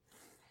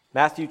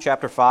Matthew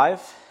chapter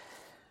 5.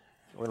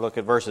 We're going to look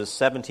at verses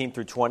 17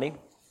 through 20.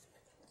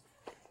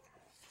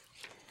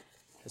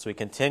 As we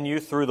continue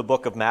through the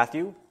book of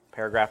Matthew,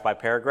 paragraph by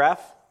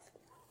paragraph.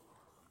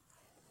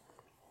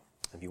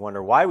 If you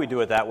wonder why we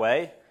do it that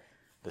way,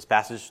 this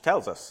passage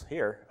tells us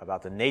here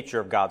about the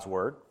nature of God's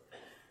Word.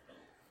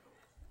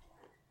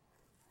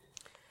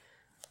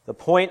 The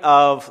point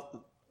of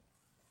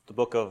the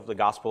book of the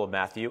Gospel of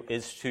Matthew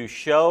is to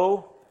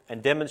show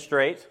and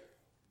demonstrate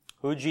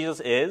who Jesus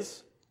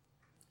is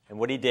and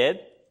what he did.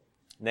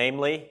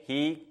 Namely,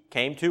 he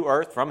came to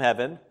earth from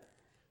heaven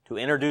to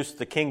introduce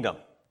the kingdom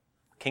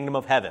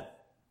of heaven,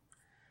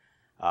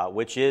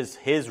 which is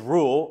his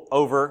rule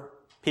over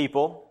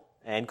people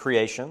and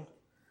creation.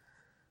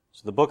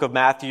 So the book of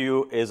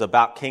Matthew is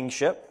about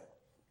kingship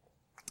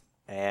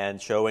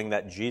and showing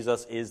that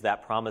Jesus is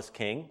that promised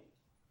king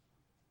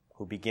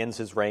who begins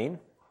his reign.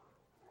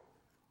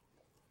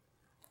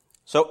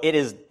 So it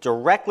is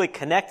directly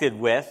connected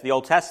with the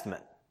Old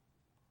Testament.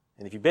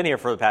 And if you've been here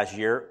for the past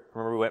year,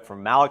 remember we went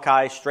from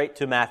Malachi straight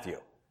to Matthew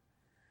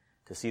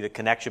to see the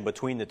connection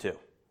between the two.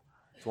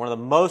 So one of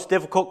the most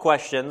difficult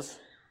questions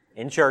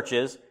in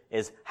churches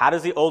is, how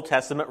does the Old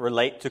Testament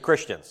relate to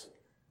Christians?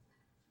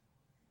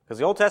 Because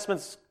the Old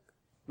Testament's,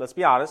 let's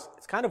be honest,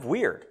 it's kind of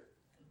weird.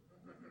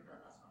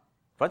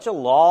 A bunch of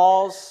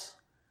laws,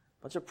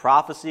 a bunch of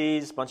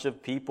prophecies, a bunch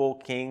of people,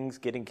 kings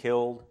getting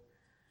killed.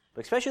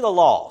 But especially the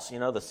laws,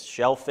 the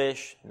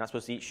shellfish. You're not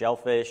supposed to eat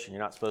shellfish, and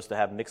you're not supposed to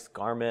have mixed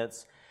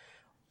garments.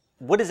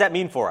 What does that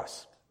mean for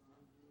us?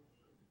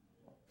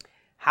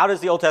 How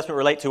does the Old Testament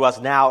relate to us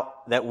now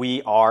that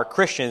we are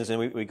Christians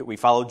and we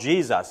follow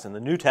Jesus in the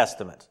New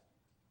Testament?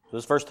 So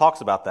this verse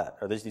talks about that,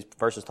 or these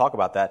verses talk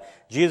about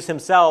that. Jesus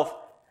himself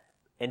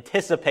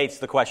anticipates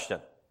the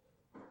question.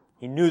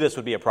 He knew this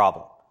would be a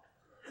problem.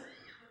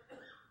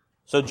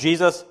 So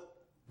Jesus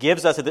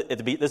gives us,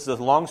 this is a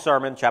long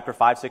sermon, chapter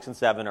 5, 6, and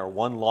 7, or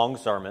one long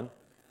sermon.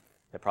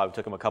 It probably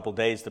took him a couple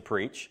days to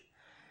preach.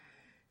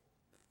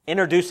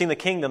 Introducing the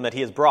kingdom that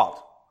he has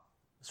brought.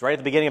 It's right at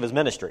the beginning of his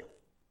ministry.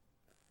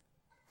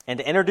 And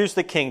to introduce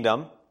the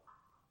kingdom,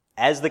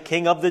 as the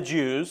king of the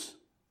Jews,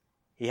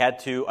 he had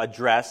to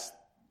address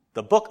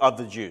the book of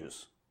the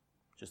Jews,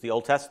 which is the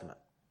Old Testament.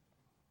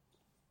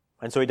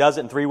 And so he does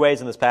it in three ways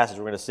in this passage.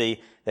 We're going to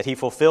see that he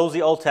fulfills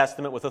the Old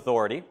Testament with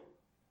authority.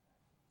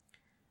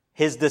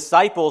 His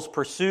disciples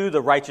pursue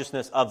the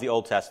righteousness of the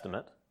Old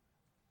Testament.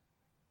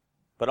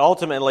 But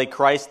ultimately,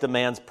 Christ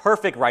demands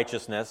perfect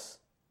righteousness,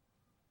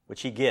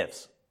 which he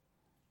gives.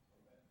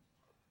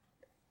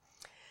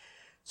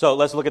 So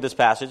let's look at this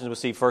passage, and we'll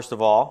see, first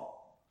of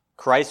all,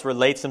 Christ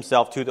relates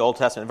himself to the Old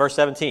Testament. Verse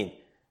 17,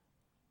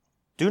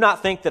 "Do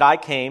not think that I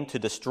came to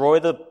destroy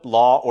the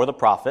law or the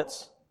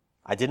prophets.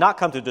 I did not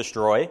come to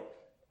destroy,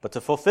 but to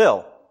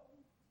fulfill."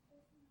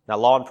 Now,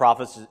 law and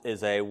prophets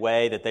is a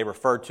way that they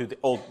refer to the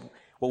Old,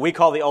 what we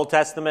call the Old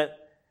Testament,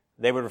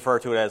 they would refer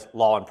to it as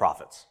law and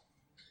prophets.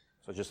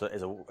 So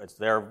it's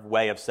their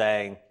way of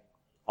saying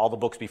all the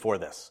books before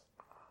this.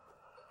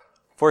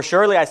 "For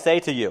surely I say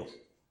to you,"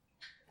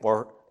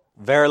 or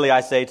 "Verily I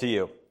say to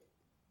you,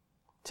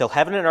 till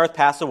heaven and earth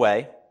pass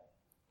away,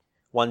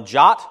 one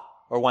jot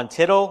or one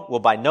tittle will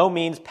by no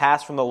means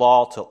pass from the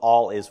law till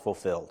all is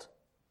fulfilled.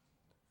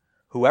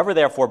 Whoever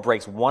therefore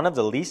breaks one of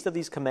the least of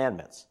these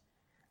commandments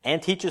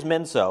and teaches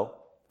men so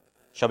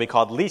shall be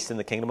called least in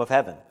the kingdom of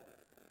heaven.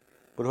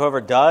 But whoever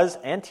does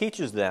and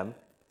teaches them,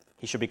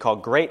 he shall be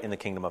called great in the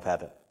kingdom of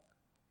heaven.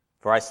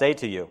 For I say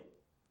to you,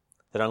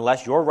 that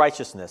unless your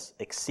righteousness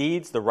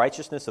exceeds the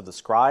righteousness of the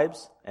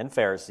scribes and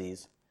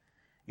Pharisees,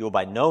 you will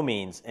by no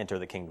means enter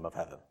the kingdom of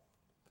heaven."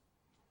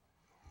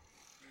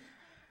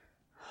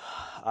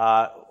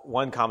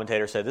 One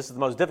commentator said, this is the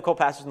most difficult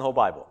passage in the whole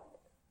Bible.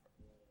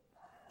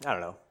 I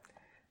don't know.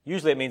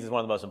 Usually it means it's one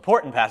of the most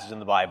important passages in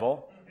the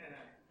Bible.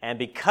 And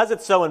because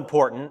it's so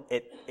important,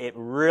 it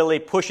really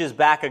pushes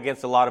back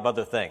against a lot of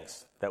other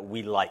things that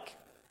we like.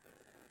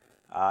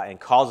 And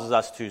causes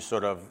us to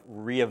sort of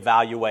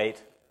reevaluate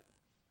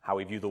how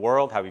we view the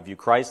world, how we view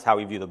Christ, how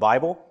we view the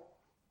Bible,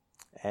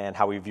 and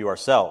how we view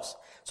ourselves.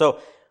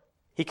 So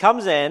he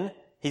comes in,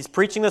 he's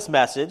preaching this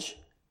message.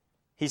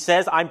 He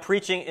says, I'm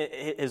preaching,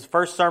 his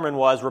first sermon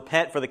was,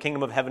 repent for the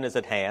kingdom of heaven is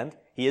at hand.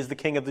 He is the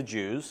king of the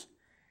Jews.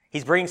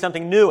 He's bringing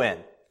something new in.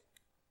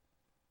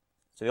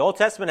 So the Old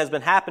Testament has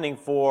been happening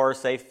for,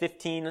 say,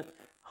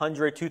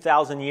 1,500,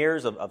 2,000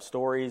 years of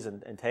stories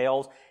and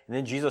tales. And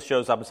then Jesus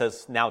shows up and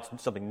says, now it's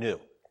something new.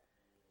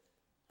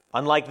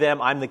 Unlike them,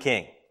 I'm the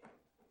king.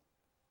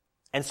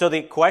 And so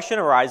the question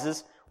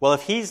arises, well,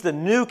 if he's the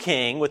new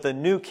king with a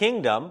new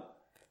kingdom,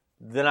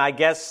 then I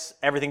guess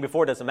everything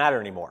before doesn't matter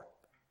anymore.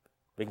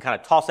 We can kind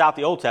of toss out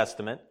the Old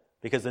Testament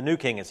because the new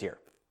king is here.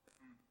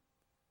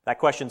 That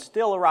question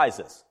still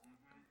arises.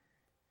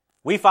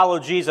 We follow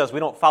Jesus,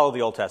 we don't follow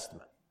the Old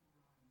Testament.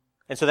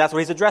 And so that's what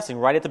he's addressing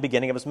right at the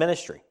beginning of his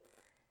ministry.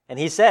 And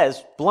he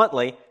says,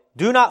 bluntly,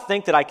 do not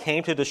think that I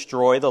came to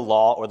destroy the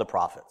law or the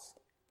prophets.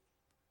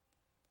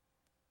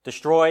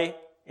 Destroy,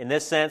 in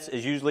this sense,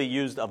 is usually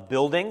used of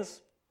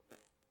buildings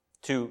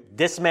to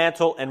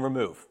dismantle and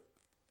remove.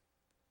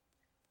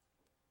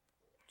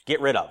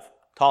 Get rid of,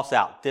 toss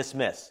out,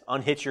 dismiss,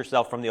 unhitch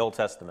yourself from the Old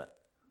Testament.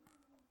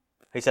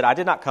 He said, I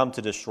did not come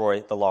to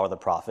destroy the law or the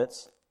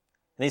prophets.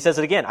 And he says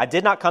it again, I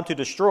did not come to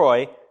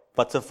destroy,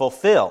 but to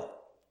fulfill.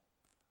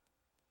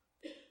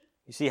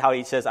 You see how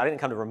he says, I didn't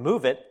come to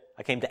remove it,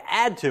 I came to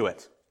add to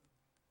it.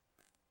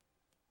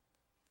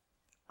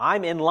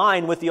 I'm in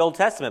line with the Old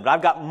Testament, but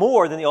I've got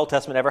more than the Old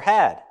Testament ever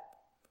had.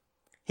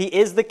 He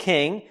is the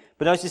king,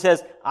 but notice he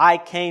says, I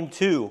came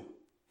to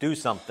do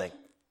something.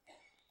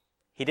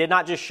 He did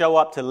not just show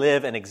up to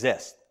live and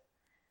exist.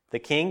 The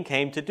king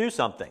came to do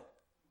something,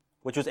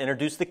 which was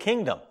introduce the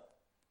kingdom.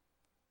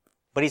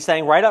 But he's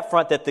saying right up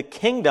front that the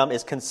kingdom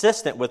is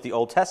consistent with the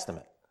Old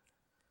Testament.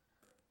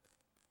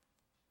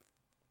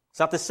 It's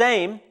not the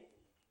same,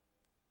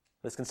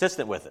 but it's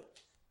consistent with it.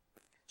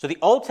 So the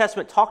Old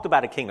Testament talked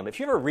about a kingdom. If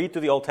you ever read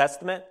through the Old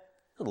Testament,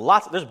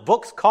 there's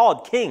books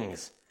called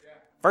Kings.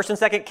 First and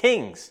Second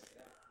Kings.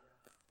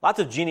 Lots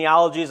of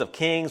genealogies of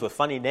kings with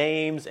funny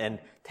names and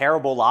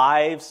terrible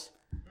lives.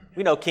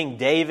 We know King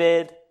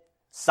David,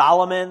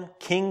 Solomon,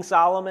 King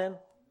Solomon.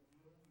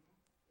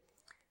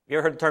 You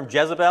ever heard the term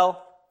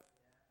Jezebel?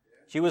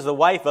 She was the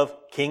wife of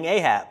King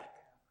Ahab.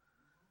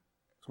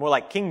 It's more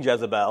like King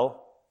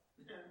Jezebel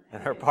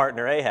and her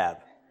partner Ahab.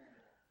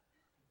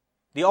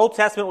 The Old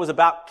Testament was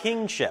about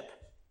kingship.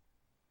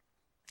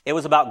 It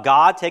was about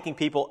God taking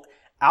people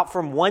out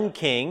from one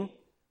king,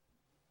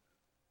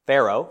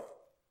 Pharaoh,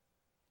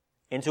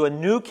 into a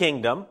new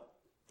kingdom,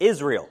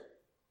 Israel.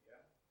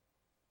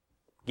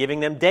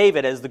 Giving them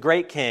David as the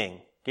great king,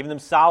 giving them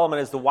Solomon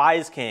as the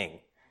wise king,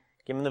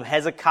 giving them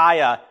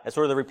Hezekiah as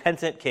sort of the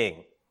repentant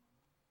king.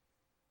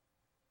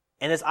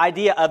 And this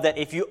idea of that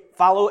if you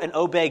follow and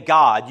obey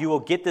God, you will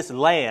get this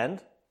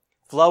land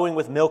flowing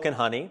with milk and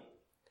honey,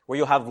 where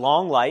you'll have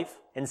long life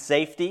and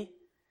safety,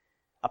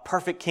 a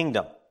perfect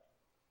kingdom.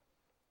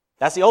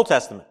 That's the Old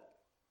Testament.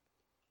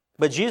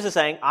 But Jesus is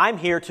saying, I'm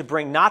here to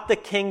bring not the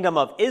kingdom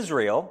of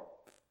Israel,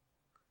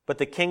 but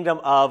the kingdom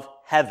of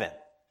heaven.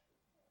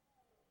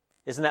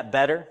 Isn't that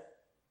better?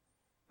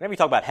 Whenever you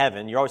talk about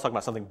heaven, you're always talking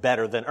about something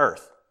better than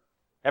earth.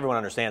 Everyone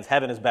understands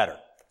heaven is better.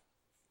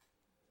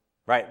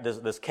 Right?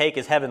 This cake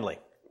is heavenly.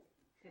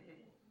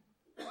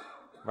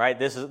 Right?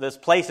 This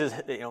place is,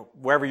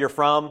 wherever you're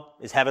from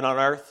is heaven on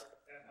earth.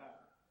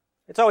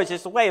 It's always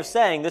just a way of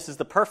saying this is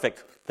the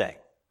perfect thing.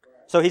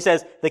 So he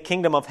says the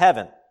kingdom of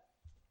heaven.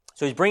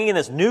 So he's bringing in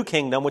this new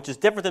kingdom, which is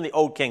different than the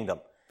old kingdom.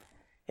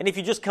 And if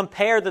you just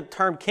compare the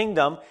term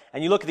kingdom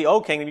and you look at the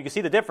old kingdom, you can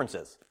see the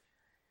differences.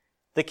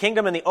 The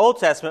kingdom in the Old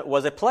Testament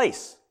was a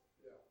place.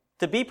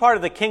 To be part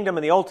of the kingdom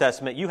in the Old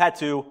Testament, you had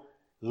to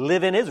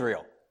live in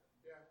Israel.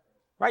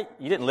 Right?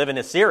 You didn't live in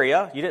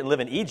Assyria. You didn't live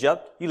in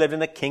Egypt. You lived in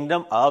the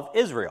kingdom of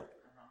Israel.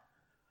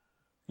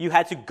 You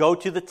had to go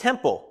to the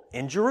temple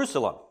in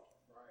Jerusalem.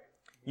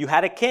 You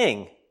had a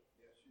king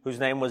whose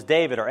name was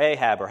David or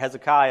Ahab or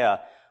Hezekiah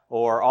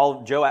or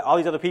all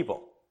these other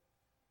people.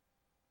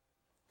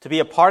 To be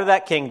a part of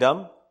that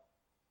kingdom,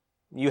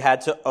 you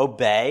had to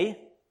obey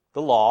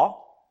the law.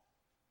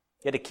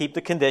 You had to keep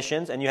the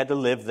conditions, and you had to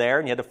live there,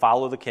 and you had to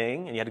follow the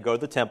king, and you had to go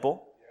to the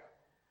temple.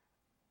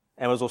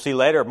 And as we'll see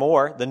later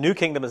more, the new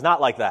kingdom is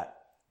not like that.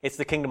 It's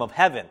the kingdom of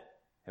heaven.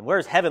 And where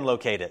is heaven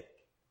located?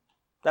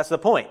 That's the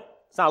point.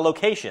 It's not a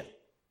location.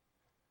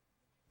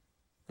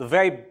 The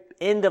very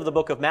end of the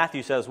book of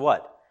Matthew says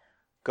what?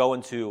 Go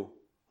into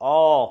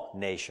all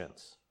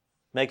nations.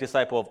 Make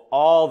disciple of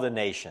all the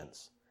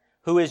nations.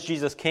 Who is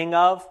Jesus king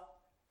of?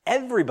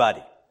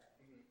 Everybody.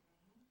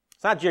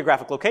 It's not a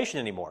geographic location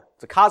anymore.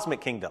 It's a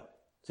cosmic kingdom.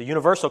 It's a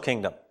universal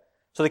kingdom.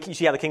 So you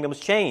see how the kingdom has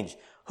changed.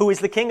 Who is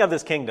the king of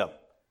this kingdom?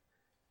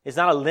 It's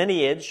not a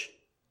lineage.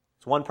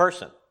 It's one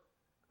person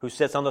who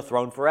sits on the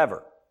throne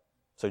forever.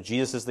 So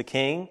Jesus is the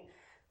king.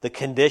 The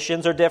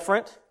conditions are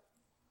different.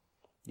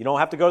 You don't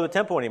have to go to the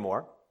temple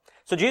anymore.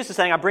 So Jesus is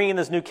saying, I'm bringing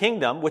this new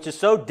kingdom, which is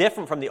so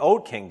different from the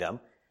old kingdom,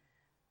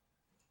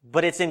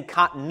 but it's in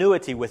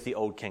continuity with the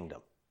old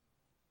kingdom.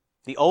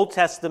 The Old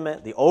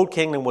Testament, the old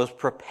kingdom was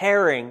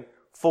preparing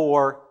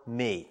for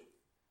me.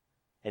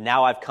 And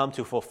now I've come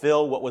to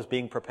fulfill what was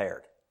being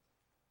prepared.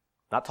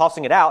 Not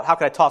tossing it out. How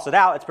could I toss it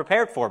out? It's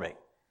prepared for me.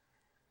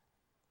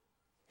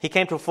 He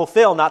came to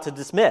fulfill, not to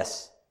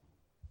dismiss.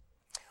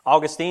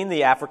 Augustine,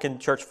 the African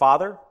church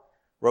father,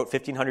 wrote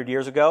 1,500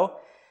 years ago.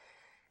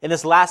 In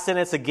this last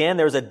sentence, again,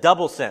 there's a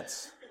double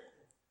sense.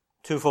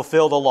 To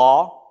fulfill the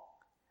law,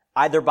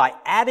 either by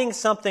adding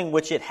something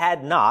which it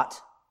had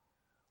not,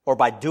 or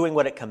by doing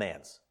what it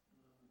commands.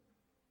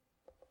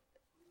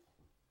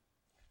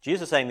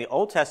 Jesus is saying the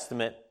Old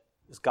Testament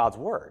is God's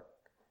word,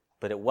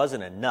 but it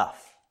wasn't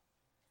enough.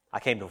 I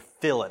came to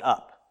fill it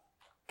up.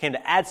 I came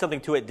to add something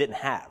to it didn't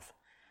have.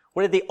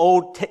 What did the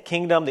Old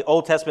Kingdom, the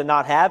Old Testament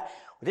not have?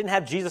 It didn't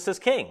have Jesus as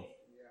king.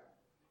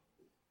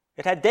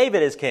 It had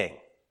David as king.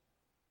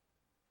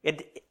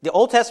 The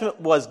Old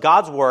Testament was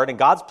God's word and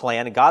God's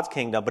plan and God's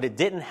kingdom, but it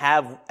didn't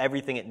have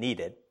everything it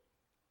needed.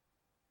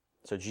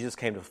 So Jesus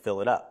came to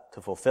fill it up,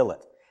 to fulfill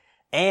it.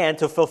 And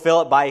to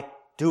fulfill it by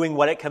doing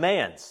what it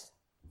commands.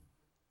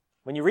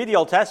 When you read the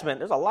Old Testament,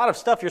 there's a lot of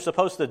stuff you're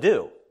supposed to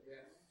do.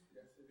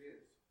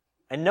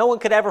 And no one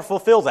could ever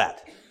fulfill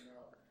that.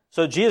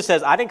 So Jesus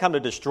says, I didn't come to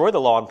destroy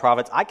the law and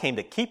prophets. I came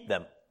to keep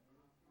them.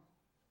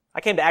 I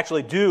came to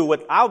actually do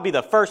what, I would be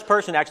the first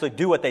person to actually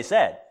do what they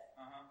said.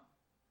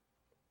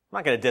 I'm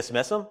not going to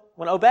dismiss them. I'm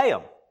going to obey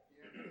them.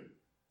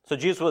 So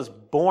Jesus was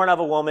born of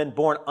a woman,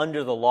 born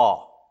under the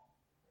law.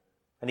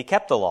 And he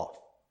kept the law.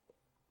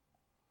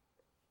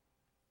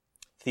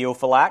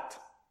 Theophylact.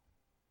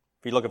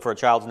 If you're looking for a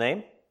child's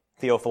name,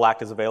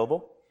 Theophylact is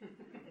available.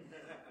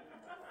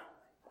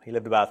 He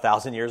lived about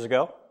 1,000 years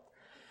ago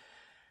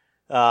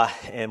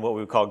in what we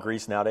would call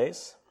Greece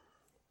nowadays.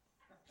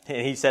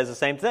 And he says the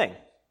same thing.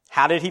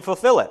 How did he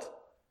fulfill it?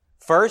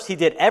 First, he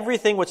did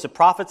everything which the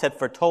prophets had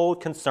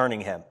foretold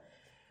concerning him,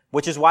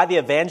 which is why the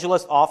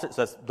evangelist often,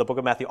 says the book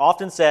of Matthew,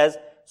 often says,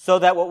 so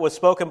that what was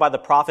spoken by the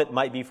prophet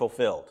might be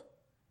fulfilled.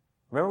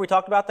 Remember we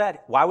talked about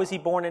that? Why was he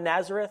born in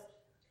Nazareth?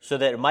 So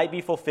that it might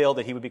be fulfilled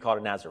that he would be called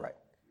a Nazarite.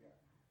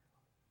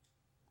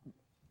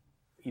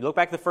 You look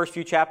back at the first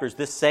few chapters,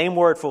 this same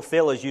word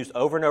fulfill is used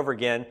over and over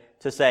again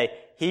to say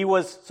he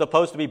was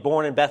supposed to be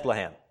born in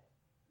Bethlehem.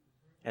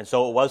 And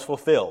so it was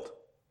fulfilled.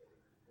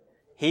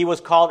 He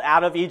was called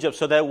out of Egypt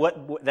so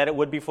that it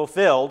would be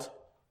fulfilled.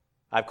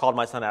 I've called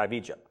my son out of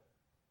Egypt.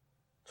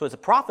 So it's a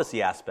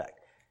prophecy aspect.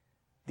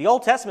 The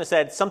Old Testament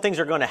said some things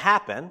are going to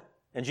happen,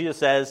 and Jesus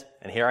says,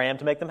 and here I am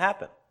to make them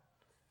happen.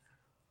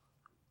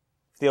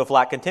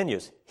 Theophylact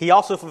continues, he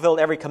also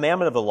fulfilled every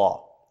commandment of the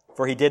law,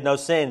 for he did no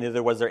sin,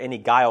 neither was there any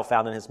guile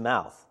found in his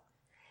mouth.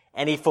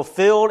 And he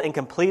fulfilled and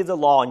completed the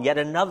law in yet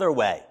another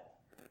way.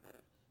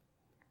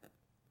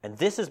 And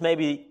this is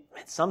maybe,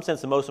 in some sense,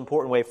 the most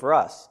important way for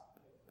us.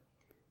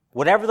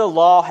 Whatever the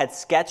law had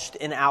sketched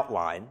in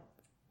outline,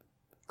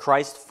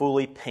 Christ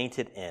fully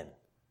painted in.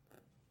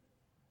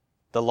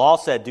 The law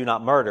said, do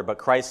not murder, but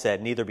Christ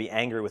said, neither be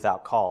angry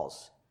without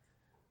cause.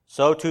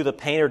 So too the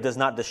painter does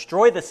not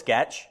destroy the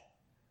sketch,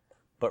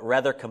 but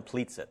rather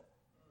completes it.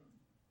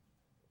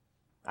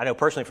 I know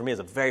personally for me it's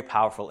a very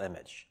powerful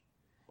image.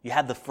 You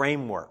have the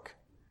framework.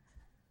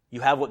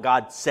 You have what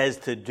God says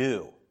to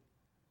do.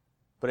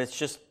 But it's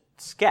just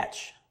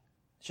sketch.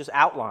 It's just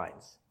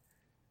outlines.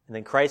 And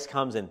then Christ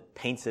comes and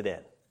paints it in.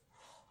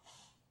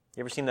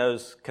 You ever seen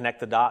those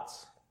connect the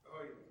dots?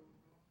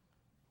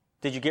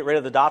 Did you get rid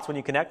of the dots when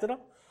you connected them?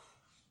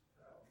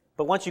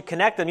 But once you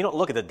connect them, you don't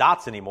look at the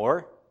dots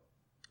anymore.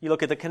 You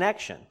look at the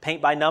connection.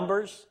 Paint by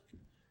numbers.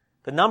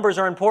 The numbers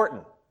are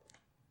important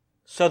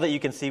so that you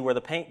can see where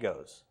the paint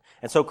goes.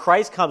 And so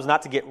Christ comes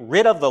not to get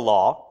rid of the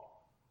law,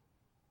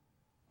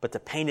 but to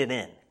paint it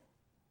in,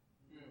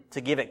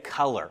 to give it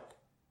color.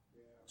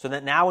 So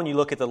that now when you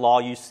look at the law,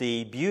 you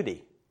see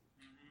beauty.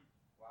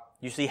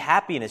 You see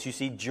happiness. You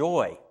see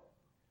joy,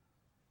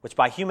 which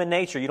by human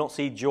nature, you don't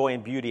see joy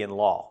and beauty in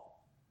law.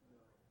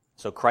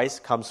 So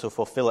Christ comes to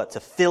fulfill it,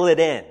 to fill it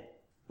in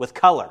with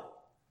color,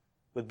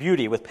 with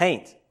beauty, with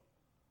paint.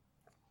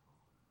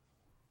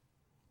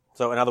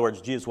 So in other words,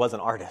 Jesus was an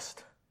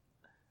artist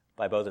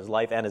by both his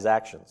life and his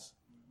actions.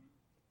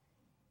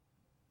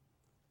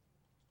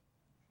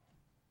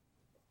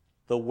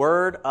 The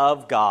Word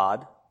of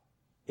God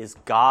is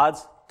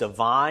God's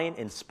divine,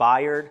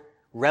 inspired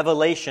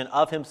revelation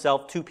of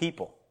himself to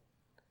people.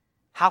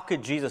 How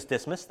could Jesus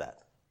dismiss that?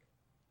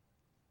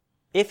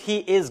 If he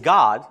is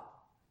God,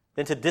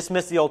 then to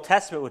dismiss the Old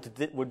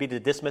Testament would be to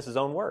dismiss his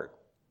own word.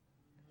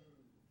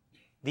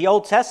 The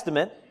Old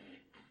Testament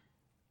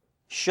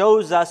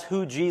shows us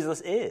who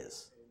Jesus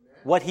is,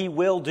 what he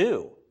will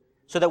do,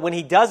 so that when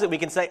he does it, we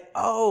can say,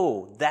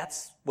 oh,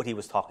 that's what he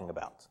was talking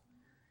about.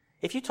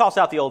 If you toss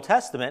out the Old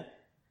Testament,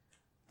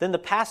 then the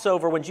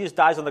Passover, when Jesus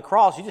dies on the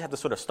cross, you just have to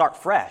sort of start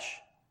fresh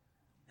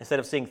instead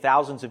of seeing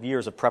thousands of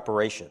years of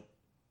preparation.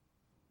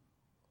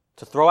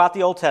 To throw out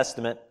the Old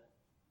Testament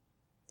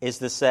is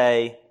to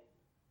say,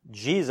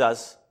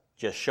 Jesus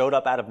just showed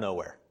up out of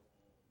nowhere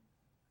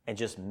and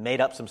just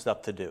made up some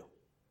stuff to do.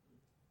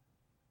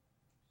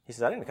 He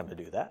says, I didn't come to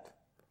do that.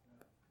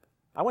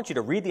 I want you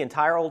to read the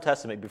entire Old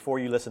Testament before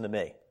you listen to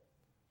me.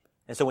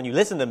 And so when you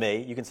listen to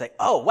me, you can say,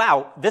 oh,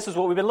 wow, this is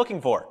what we've been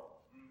looking for.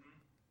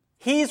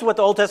 He's what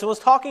the Old Testament was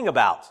talking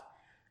about.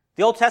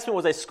 The Old Testament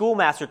was a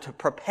schoolmaster to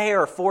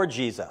prepare for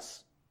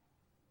Jesus.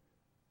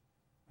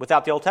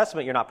 Without the Old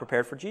Testament, you're not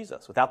prepared for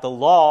Jesus. Without the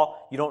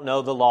law, you don't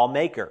know the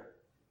lawmaker.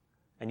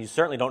 And you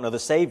certainly don't know the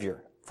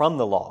Savior from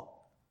the law.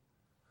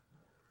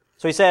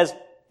 So he says,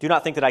 do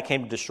not think that I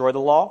came to destroy the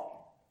law.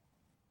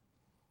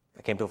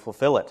 I came to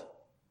fulfill it.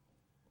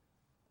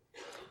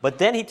 But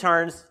then he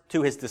turns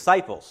to his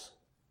disciples.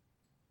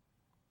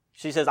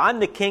 She says, I'm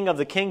the king of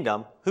the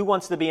kingdom. Who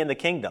wants to be in the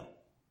kingdom?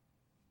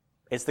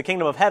 It's the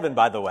kingdom of heaven,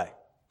 by the way.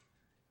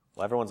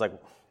 Well, everyone's like,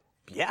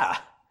 yeah.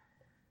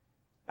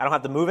 I don't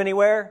have to move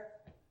anywhere.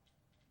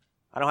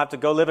 I don't have to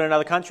go live in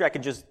another country. I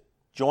can just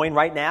join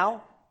right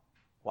now.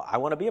 Well, I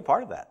want to be a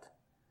part of that.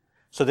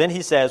 So then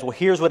he says, well,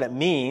 here's what it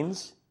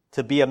means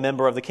to be a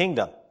member of the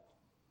kingdom.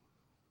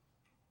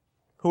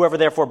 Whoever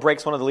therefore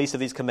breaks one of the least of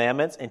these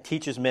commandments and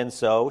teaches men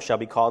so shall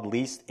be called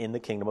least in the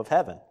kingdom of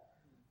heaven.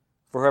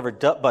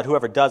 But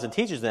whoever does and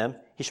teaches them,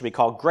 he shall be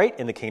called great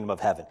in the kingdom of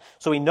heaven.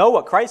 So we know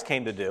what Christ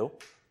came to do.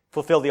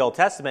 fulfill the Old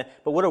Testament,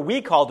 but what are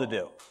we called to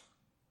do?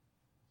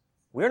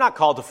 We're not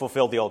called to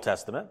fulfill the Old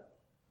Testament.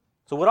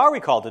 So what are we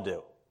called to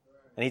do?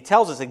 And he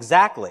tells us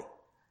exactly.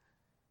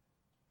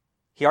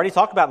 He already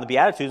talked about in the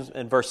Beatitudes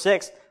in verse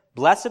 6,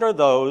 blessed are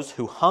those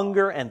who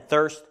hunger and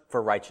thirst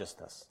for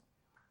righteousness.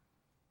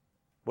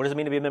 What does it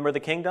mean to be a member of the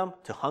kingdom?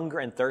 To hunger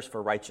and thirst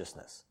for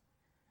righteousness.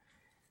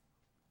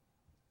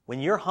 When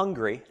you're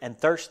hungry and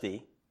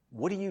thirsty,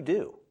 what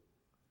do?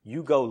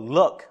 You go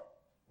look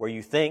where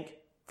you think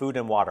food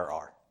and water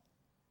are.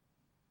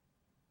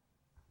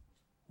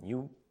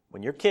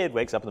 When your kid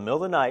wakes up in the middle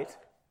of the night,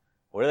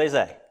 what do they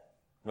say?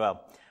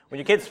 Well, when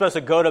your kid's supposed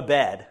to go to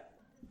bed,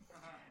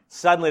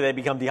 suddenly they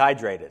become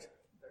dehydrated.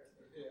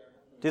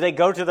 Do they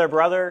go to their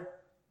brother,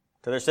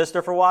 to their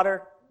sister for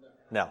water?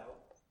 No.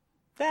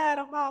 Dad,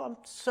 I'm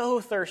so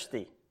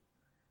thirsty.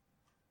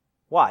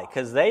 Why?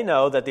 Because they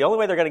know that the only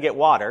way they're going to get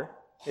water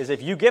is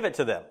if you give it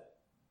to them.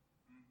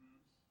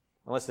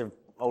 Unless they're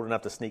old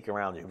enough to sneak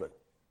around you, but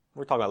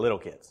we're talking about little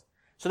kids.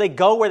 So they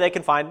go where they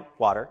can find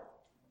water.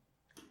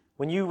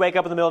 When you wake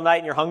up in the middle of the night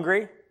and you're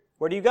hungry,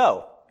 where do you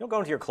go? You don't go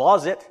into your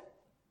closet.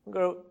 You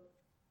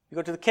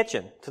go to the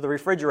kitchen, to the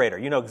refrigerator.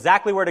 You know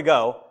exactly where to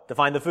go to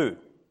find the food.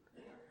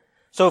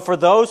 So for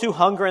those who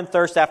hunger and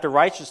thirst after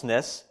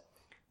righteousness,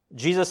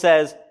 Jesus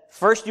says,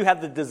 first you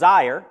have the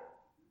desire.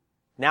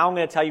 Now I'm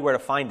going to tell you where to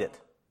find it.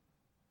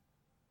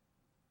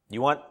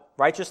 You want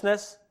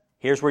righteousness?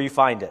 Here's where you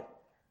find it.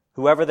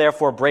 Whoever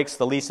therefore breaks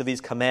the least of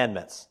these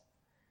commandments.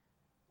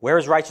 Where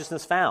is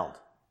righteousness found?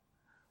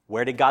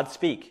 Where did God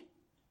speak?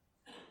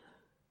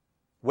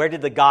 Where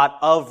did the God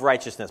of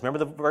righteousness? Remember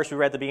the verse we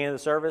read at the beginning of the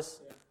service?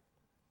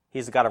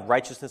 He's the God of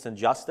righteousness and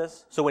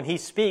justice. So when he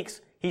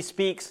speaks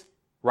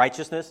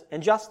righteousness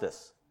and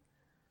justice.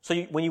 So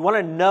when you want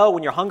to know,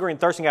 when you're hungry and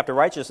thirsting after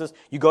righteousness,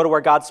 you go to where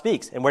God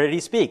speaks. And where did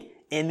he speak?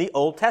 In the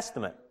Old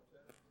Testament.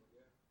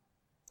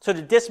 So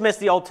to dismiss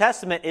the Old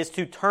Testament is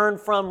to turn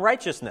from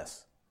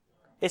righteousness.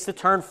 It's to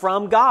turn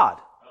from God.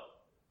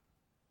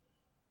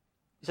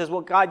 He says,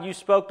 well, God, you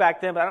spoke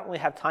back then, but I don't really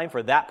have time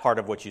for that part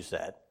of what you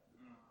said.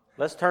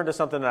 Let's turn to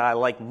something that I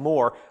like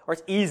more, or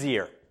it's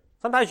easier.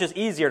 Sometimes it's just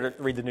easier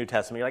to read the New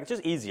Testament. You're like, it's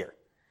just easier.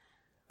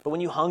 But when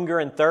you hunger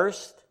and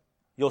thirst,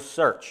 you'll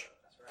search.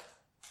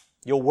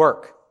 You'll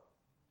work.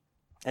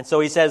 And so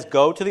he says,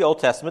 go to the Old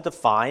Testament to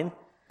find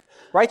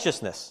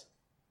righteousness.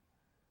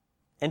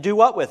 And do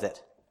what with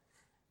it?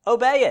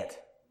 Obey it.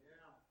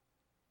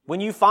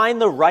 When you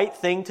find the right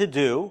thing to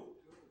do,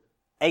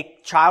 a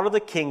child of the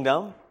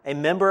kingdom, a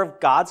member of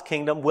God's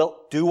kingdom, will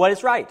do what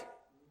is right.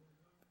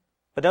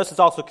 But notice it's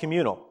also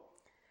communal.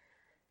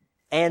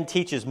 And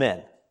teaches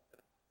men.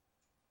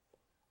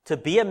 To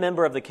be a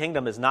member of the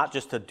kingdom is not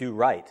just to do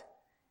right.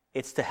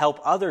 It's to help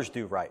others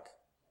do right.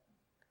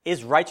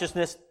 Is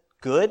righteousness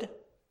good?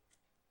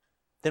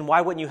 Then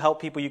why wouldn't you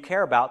help people you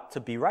care about to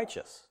be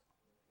righteous?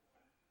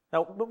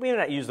 Now, we may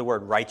not use the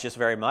word righteous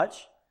very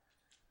much.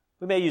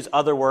 We may use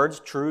other words,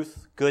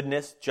 truth,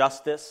 goodness,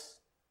 justice,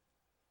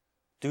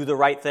 do the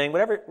right thing,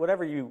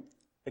 whatever you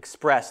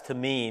express to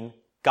mean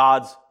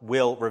God's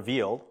will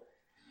revealed.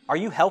 Are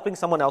you helping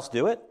someone else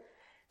do it?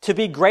 To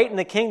be great in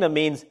the kingdom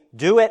means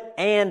do it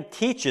and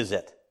teaches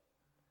it.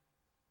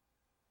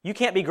 You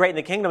can't be great in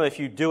the kingdom if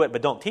you do it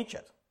but don't teach it.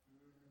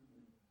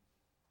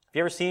 Have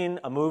you ever seen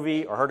a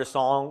movie or heard a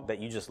song that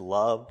you just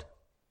loved?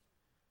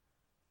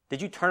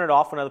 Did you turn it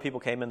off when other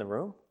people came in the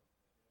room?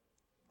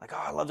 Like,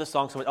 oh, I love this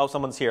song.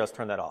 Someone's here. Let's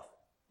turn that off.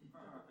 I'm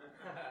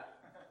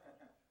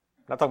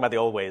not talking about the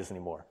old ways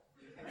anymore.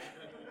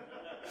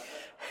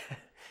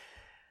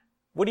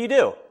 What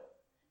do?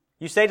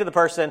 You say to the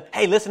person,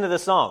 hey, listen to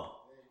this song.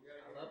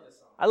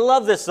 I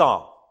love this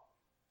song.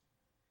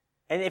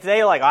 And if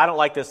they're like, I don't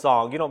like this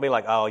song, you don't be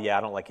like, oh, yeah,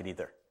 I don't like it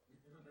either.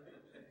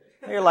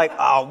 And you're like,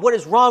 oh, what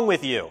is wrong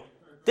with you?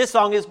 This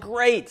song is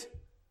great.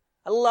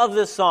 I love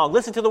this song.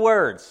 Listen to the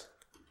words.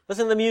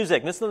 Listen to the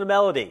music. Listen to the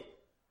melody.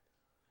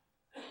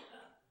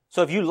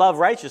 So if you love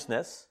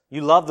righteousness,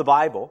 you love the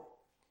Bible,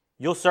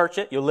 you'll search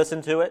it, you'll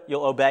listen to it,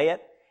 you'll obey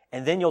it,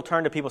 and then you'll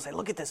turn to people and say,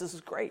 look at this is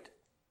great.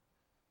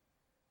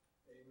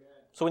 Amen.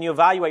 So when you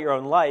evaluate your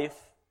own life,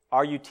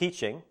 are you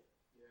teaching?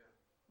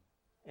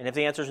 And if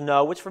the answer is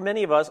no, which for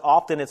many of us,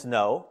 often it's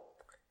no,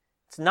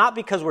 it's not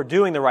because we're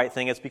doing the right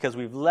thing, it's because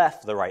we've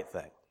left the right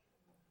thing.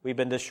 We've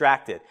been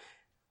distracted.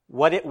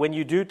 When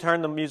you do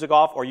turn the music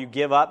off or you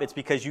give up, it's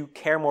because you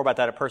care more about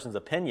that person's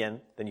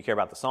opinion than you care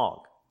about the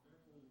song.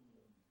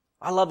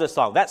 I love this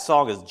song. That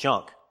song is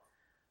junk.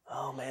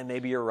 Oh man,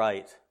 maybe you're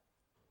right.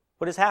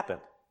 What has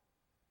happened?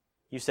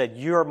 You said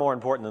you're more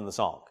important than the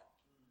song.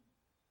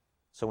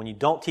 So when you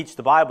don't teach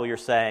the Bible, you're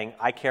saying,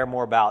 I care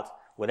more about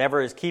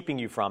whatever is keeping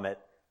you from it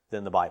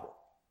than the Bible,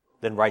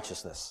 than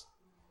righteousness.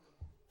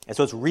 And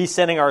so it's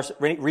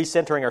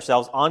recentering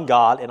ourselves on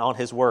God and on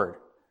His Word.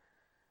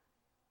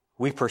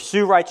 We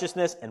pursue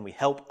righteousness and we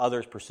help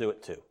others pursue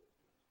it too.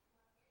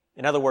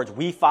 In other words,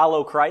 we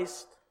follow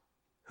Christ,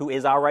 who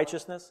is our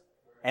righteousness,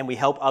 and we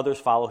help others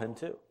follow Him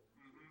too.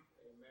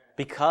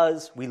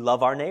 Because we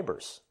love our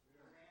neighbors.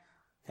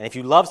 And if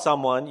you love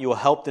someone, you will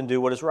help them do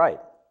what is right.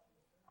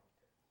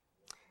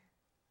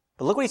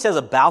 But look what he says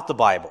about the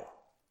Bible.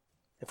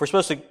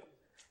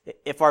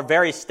 If our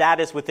very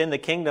status within the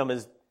kingdom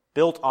is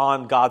built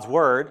on God's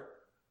word,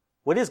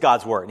 what is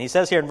God's word? And he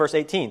says here in verse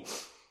 18,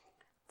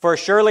 "For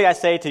surely I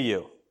say to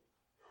you,"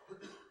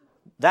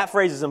 that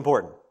phrase is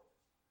important.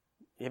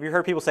 Have you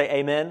heard people say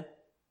amen?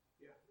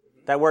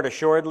 That word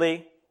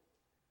assuredly,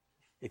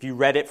 if you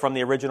read it from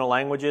the original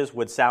languages,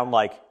 would sound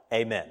like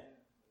amen.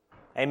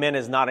 Amen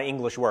is not an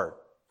English word.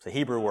 It's a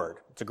Hebrew word.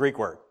 It's a Greek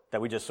word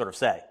that we just sort of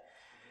say.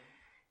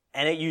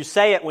 And you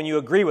say it when you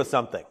agree with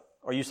something.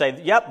 Or you say,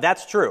 yep,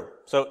 that's true.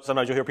 So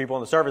sometimes you'll hear people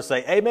in the service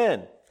say,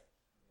 amen.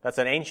 That's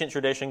an ancient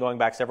tradition going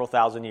back several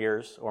thousand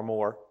years or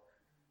more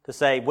to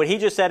say, what he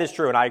just said is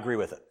true and I agree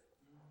with it.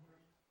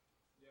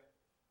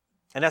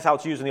 And that's how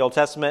it's used in the Old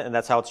Testament, and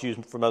that's how it's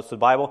used for most of the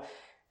Bible.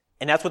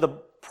 And that's what the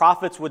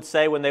prophets would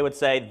say when they would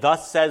say,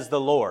 thus says the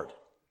Lord.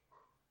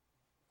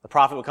 The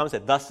prophet would come and say,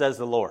 thus says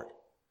the Lord.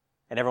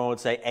 And everyone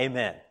would say,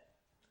 amen.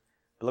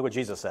 But look what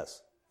Jesus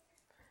says.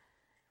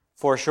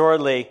 For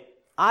assuredly,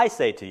 I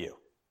say to you.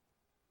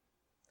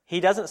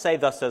 He doesn't say,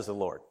 thus says the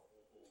Lord.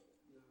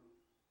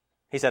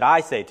 He said,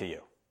 I say to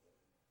you.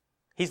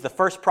 He's the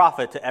first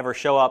prophet to ever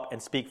show up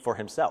and speak for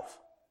himself.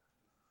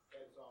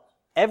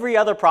 Every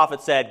other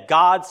prophet said,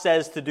 God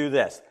says to do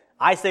this.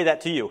 I say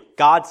that to you.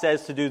 God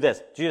says to do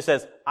this. Jesus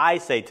says, I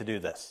say to do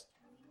this.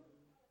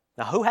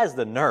 Now, who has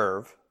the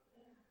nerve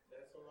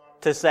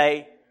to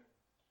say,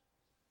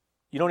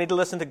 you don't need to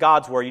listen to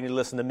God's word, you need to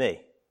listen to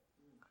me?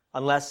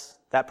 Unless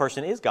that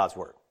person is God's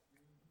word.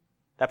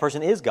 That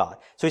person is God.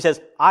 So he says,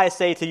 I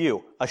say to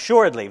you,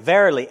 assuredly,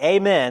 verily,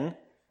 amen.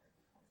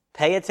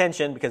 Pay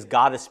attention because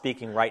God is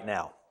speaking right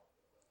now.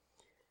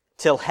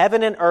 Till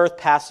heaven and earth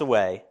pass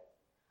away,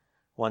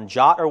 one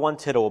jot or one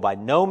tittle will by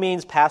no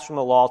means pass from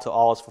the law till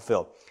all is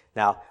fulfilled.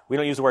 Now, we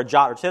don't use the word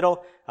jot or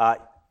tittle.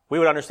 We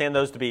would understand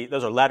those to be,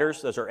 those are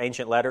letters. Those are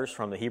ancient letters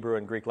from the Hebrew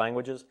and Greek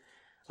languages.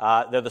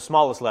 They're the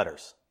smallest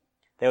letters.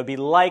 They would be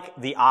like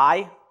the I.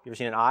 You ever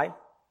seen an I?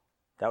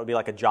 That would be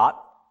like a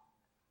jot.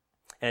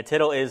 And a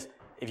tittle is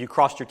if you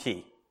crossed your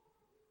T.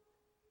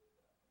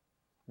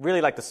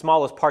 Really like the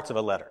smallest parts of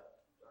a letter.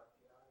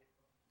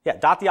 Yeah,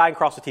 dot the I and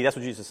cross the T. That's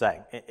what Jesus is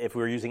saying, if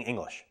we were using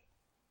English.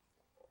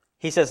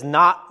 He says,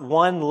 not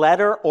one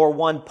letter or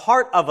one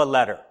part of a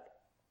letter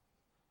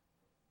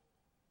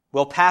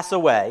will pass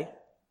away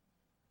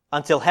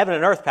until heaven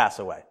and earth pass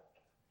away.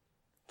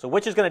 So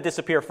which is going to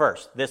disappear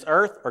first, this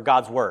earth or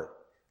God's word?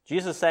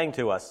 Jesus is saying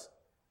to us,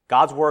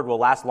 God's word will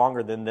last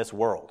longer than this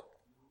world.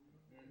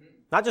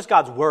 Not just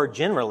God's word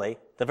generally,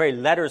 the very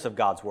letters of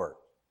God's word.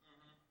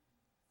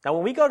 Now,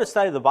 when we go to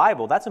study the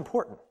Bible, that's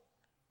important.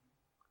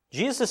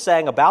 Jesus is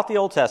saying about the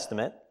Old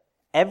Testament,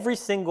 every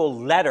single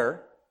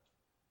letter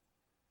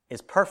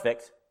is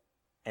perfect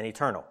and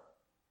eternal.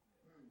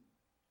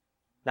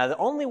 Now, the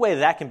only way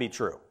that can be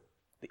true,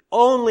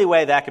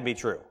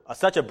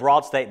 such a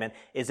broad statement,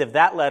 is if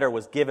that letter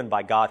was given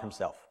by God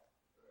himself.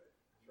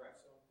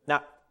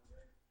 Now,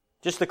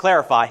 just to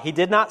clarify, he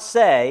did not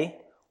say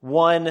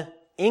one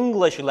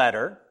English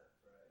letter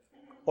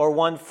or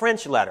one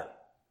French letter.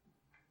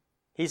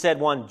 He said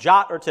one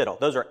jot or tittle.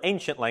 Those are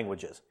ancient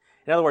languages.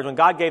 In other words, when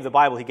God gave the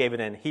Bible, he gave it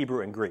in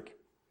Hebrew and Greek,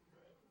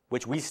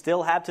 which we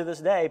still have to this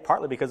day,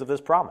 partly because of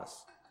this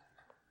promise.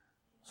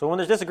 So when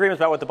there's disagreements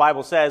about what the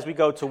Bible says, we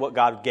go to what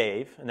God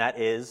gave, and that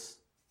is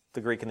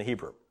the Greek and the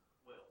Hebrew.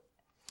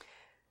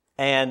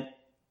 And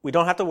we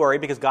don't have to worry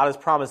because God has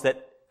promised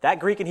that that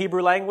Greek and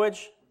Hebrew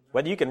language,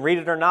 whether you can read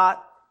it or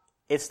not,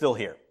 it's still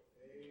here.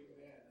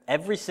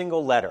 Every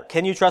single letter.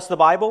 Can you trust the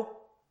Bible?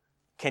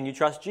 Can you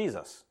trust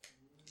Jesus?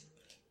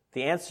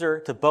 The answer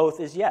to both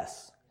is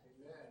yes.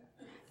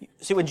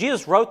 See, when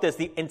Jesus wrote this,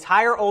 the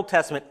entire Old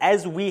Testament,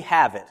 as we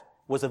have it,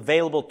 was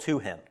available to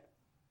him.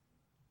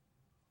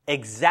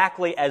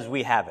 Exactly as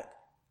we have it.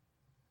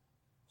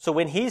 So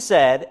when he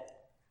said,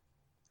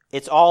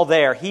 it's all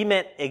there, he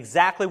meant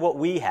exactly what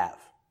we have.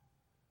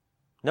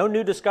 No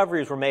new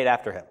discoveries were made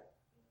after him.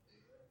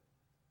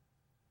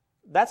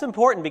 That's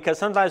important because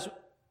sometimes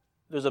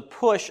there's a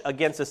push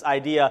against this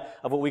idea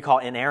of what we call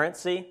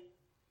inerrancy.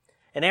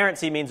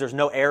 Inerrancy means there's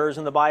no errors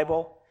in the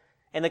Bible.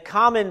 And the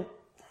common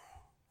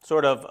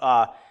sort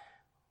of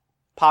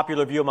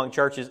popular view among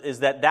churches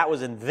is that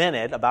was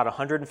invented about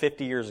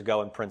 150 years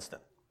ago in Princeton.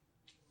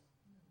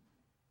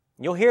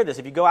 You'll hear this.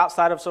 If you go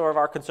outside of sort of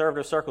our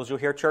conservative circles, you'll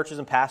hear churches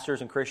and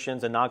pastors and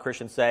Christians and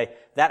non-Christians say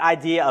that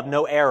idea of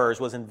no errors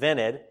was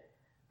invented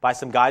by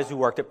some guys who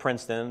worked at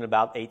Princeton in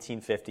about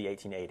 1850,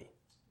 1880.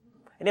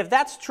 And if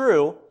that's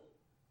true,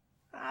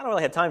 I don't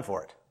really have time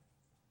for it.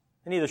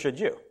 And neither should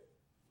you.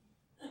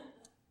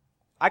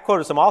 I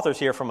quoted some authors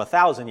here from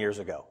 1,000 years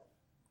ago,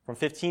 from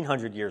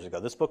 1,500 years ago.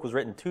 This book was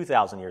written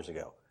 2,000 years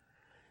ago.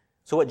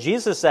 So what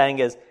Jesus is saying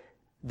is,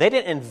 they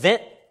didn't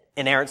invent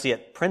inerrancy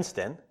at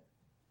Princeton.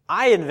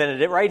 I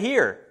invented it right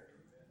here.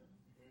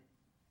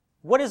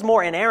 What is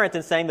more inerrant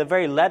than saying the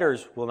very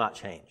letters will not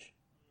change?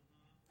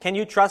 Can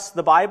you trust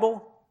the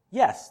Bible?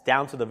 Yes,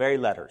 down to the very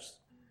letters.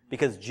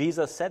 Because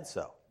Jesus said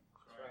so.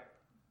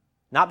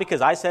 Not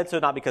because I said so,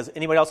 not because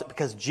anybody else,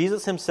 because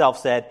Jesus himself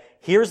said,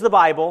 here's the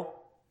Bible,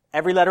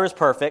 Every letter is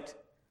perfect.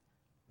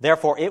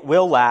 Therefore, it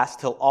will last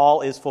till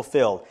all is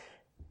fulfilled.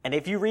 And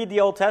if you read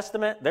the Old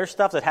Testament, there's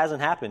stuff that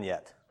hasn't happened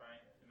yet.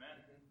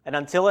 And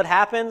until it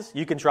happens,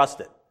 you can trust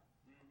it.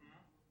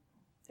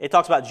 It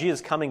talks about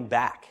Jesus coming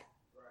back,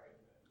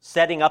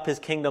 setting up his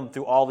kingdom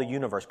through all the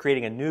universe,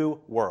 creating a new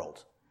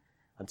world.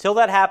 Until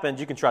that happens,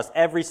 you can trust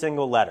every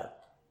single letter.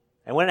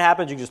 And when it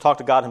happens, you can just talk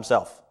to God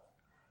himself.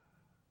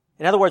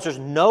 In other words, there's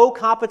no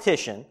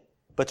competition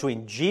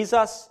between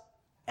Jesus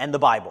and the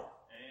Bible.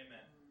 Amen.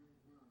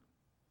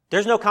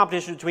 There's no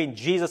competition between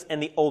Jesus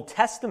and the Old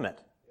Testament.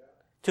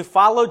 To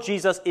follow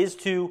Jesus is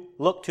to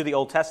look to the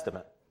Old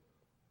Testament.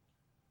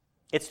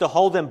 It's to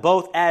hold them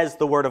both as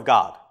the Word of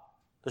God.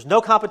 There's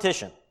no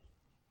competition.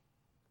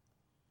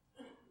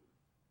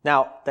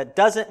 Now, that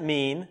doesn't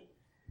mean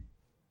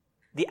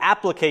the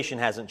application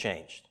hasn't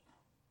changed.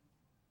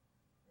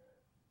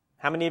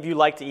 How many of you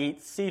like to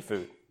eat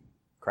seafood?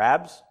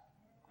 Crabs?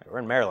 We're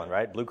in Maryland,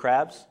 right? Blue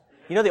crabs.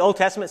 You know the Old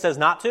Testament says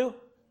not to?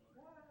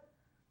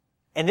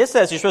 And this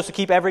says you're supposed to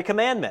keep every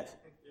commandment.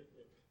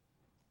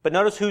 But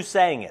notice who's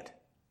saying it.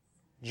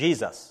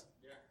 Jesus.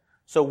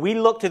 So we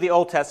look to the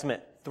Old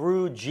Testament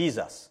through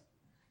Jesus.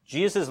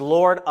 Jesus is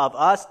Lord of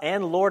us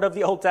and Lord of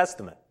the Old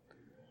Testament.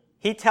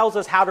 He tells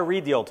us how to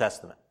read the Old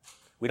Testament.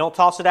 We don't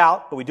toss it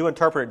out, but we do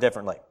interpret it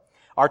differently.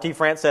 R.T.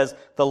 France says,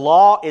 the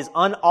law is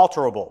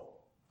unalterable,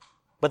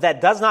 but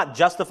that does not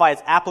justify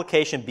its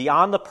application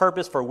beyond the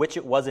purpose for which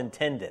it was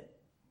intended.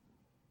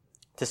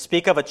 To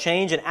speak of a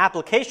change in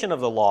application of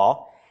the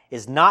law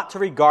is not to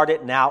regard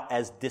it now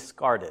as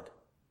discarded.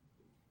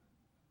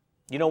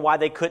 You know why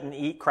they couldn't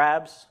eat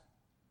crabs?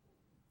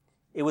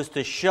 It was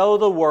to show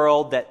the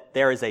world that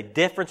there is a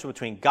difference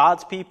between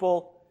God's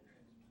people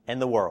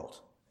and the world.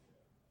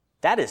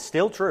 That is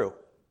still true.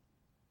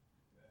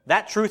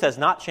 That truth has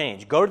not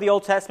changed. Go to the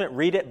Old Testament,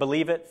 read it,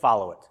 believe it,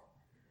 follow it.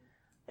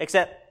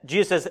 Except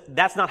Jesus says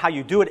that's not how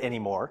you do it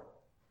anymore.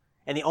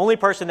 And the only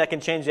person that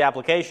can change the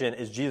application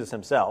is Jesus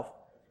himself.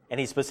 And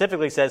he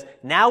specifically says,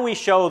 now we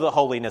show the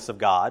holiness of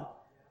God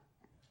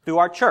through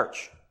our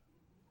church,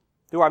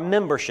 through our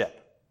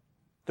membership,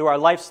 through our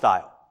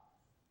lifestyle.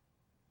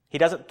 He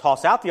doesn't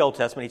toss out the Old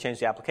Testament, he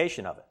changed the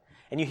application of it.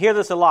 And you hear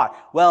this a lot.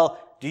 Well,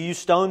 do you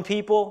stone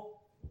people?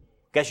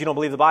 Guess you don't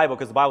believe the Bible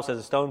because the Bible says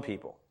to stone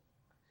people.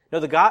 No,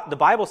 the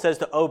Bible says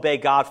to obey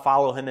God,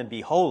 follow him, and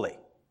be holy.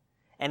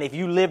 And if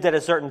you lived at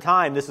a certain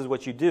time, this is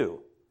what you do.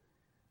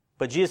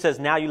 But Jesus says,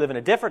 now you live in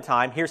a different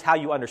time. Here's how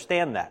you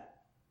understand that.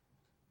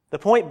 The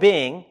point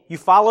being, you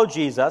follow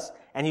Jesus,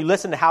 and you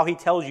listen to how he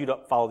tells you to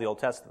follow the Old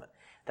Testament.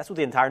 That's what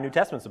the entire New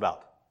Testament's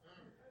about.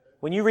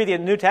 When you read the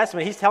New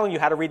Testament, he's telling you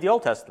how to read the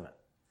Old Testament.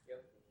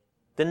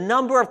 The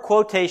number of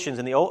quotations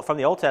from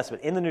the Old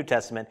Testament in the New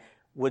Testament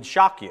would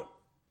shock you.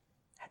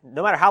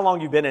 No matter how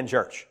long you've been in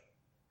church.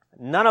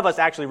 None of us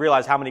actually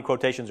realize how many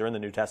quotations are in the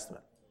New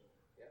Testament.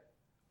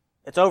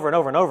 It's over and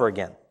over and over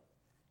again.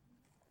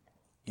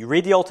 You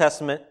read the Old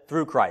Testament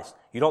through Christ.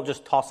 You don't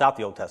just toss out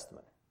the Old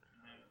Testament.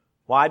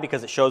 Why?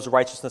 Because it shows the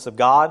righteousness of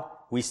God.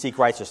 We seek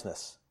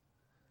righteousness.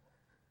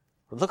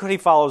 But look what he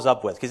follows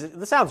up with. Because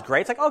this sounds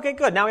great. It's like, okay,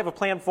 good. Now we have a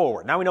plan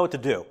forward. Now we know what to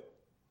do.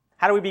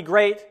 How do we be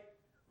great?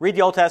 Read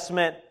the Old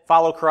Testament,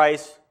 follow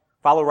Christ,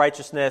 follow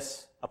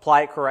righteousness,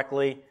 apply it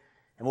correctly,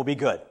 and we'll be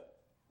good.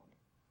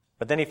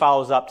 But then he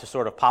follows up to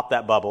sort of pop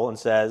that bubble and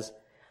says,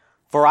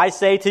 for I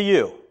say to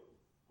you.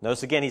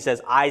 Notice again, he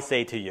says, I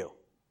say to you.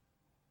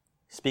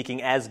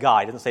 Speaking as God.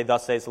 He doesn't say,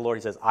 thus says the Lord.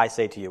 He says, I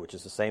say to you, which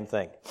is the same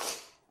thing.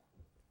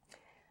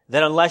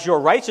 That unless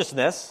your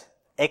righteousness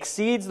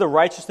exceeds the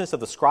righteousness of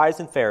the scribes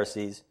and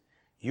Pharisees,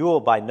 you will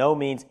by no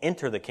means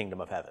enter the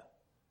kingdom of heaven.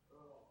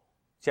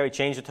 See how he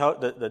changed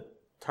the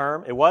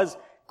term? It was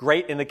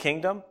great in the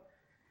kingdom.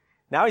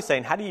 Now he's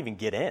saying, how do you even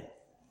get in?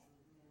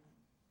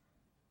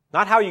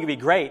 Not how you can be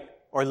great,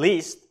 or at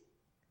least,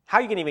 how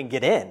you can even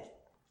get in.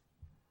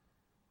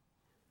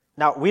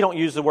 Now, we don't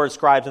use the word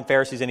scribes and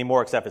Pharisees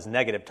anymore except as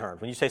negative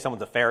terms. When you say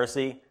someone's a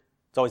Pharisee,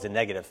 it's always a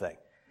negative thing.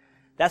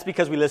 That's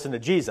because we listen to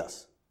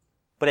Jesus.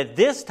 But at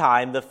this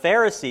time, the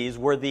Pharisees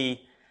were the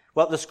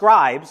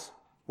scribes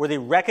were the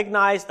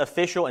recognized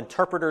official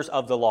interpreters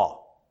of the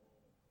law.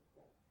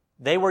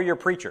 They were your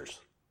preachers.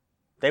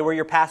 They were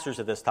your pastors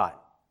at this time.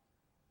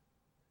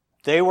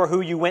 They were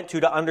who you went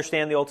to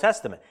understand the Old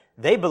Testament.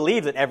 They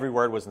believed that every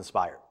word was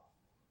inspired.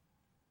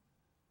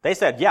 They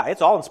said, yeah,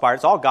 it's all inspired.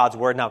 It's all God's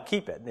word. Now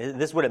keep it.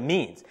 This is what it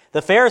means.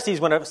 The Pharisees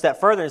went a step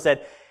further and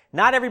said,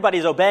 not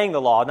everybody's obeying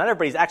the law. Not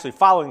everybody's actually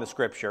following the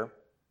scripture.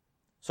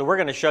 So we're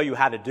going to show you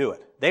how to do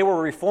it. They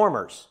were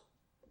reformers.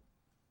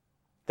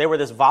 They were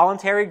this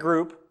voluntary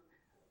group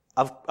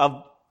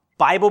of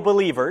Bible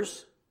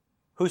believers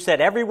who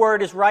said every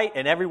word is right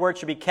and every word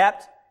should be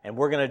kept, and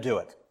we're going to do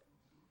it.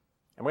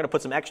 And we're going to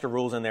put some extra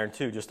rules in there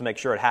too, just to make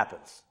sure it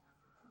happens.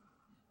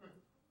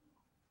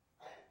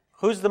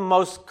 Who's the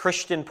most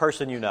Christian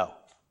person you know?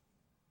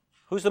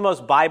 Who's the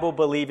most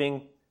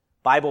Bible-believing,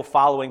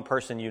 Bible-following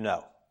person you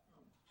know?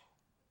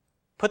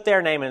 Put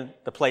their name in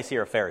the place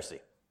here of Pharisee.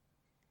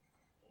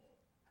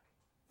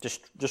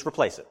 Just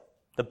replace it.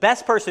 The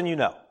best person you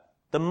know.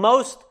 The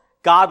most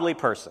godly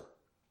person.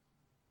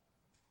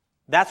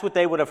 That's what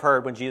they would have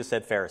heard when Jesus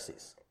said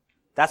Pharisees.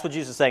 That's what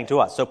Jesus is saying to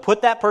us. So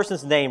put that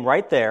person's name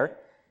right there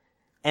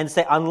and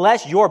say,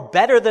 unless you're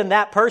better than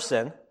that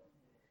person,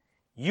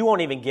 you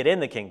won't even get in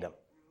the kingdom.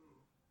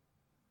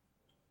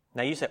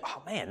 Now you say,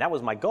 oh man, that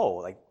was my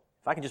goal. Like,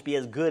 if I can just be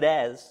as good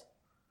as,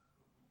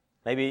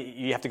 maybe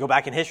you have to go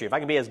back in history. If I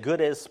can be as good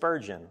as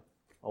Spurgeon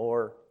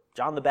or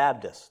John the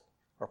Baptist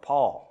or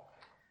Paul.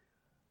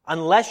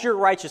 Unless your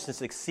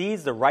righteousness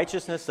exceeds the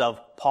righteousness of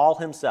Paul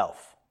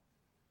himself,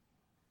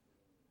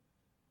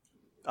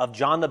 of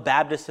John the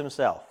Baptist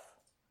himself,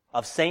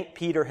 of St.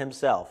 Peter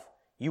himself,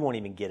 you won't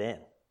even get in.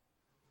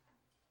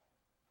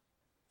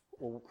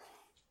 Well,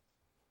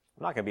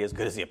 I'm not going to be as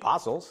good as the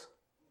apostles.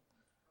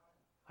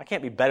 I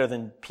can't be better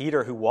than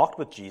Peter, who walked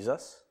with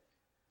Jesus.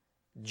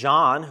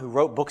 John, who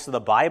wrote books of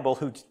the Bible,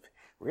 who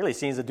really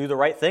seems to do the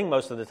right thing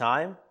most of the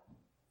time,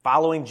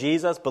 following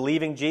Jesus,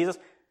 believing Jesus.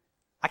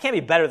 I can't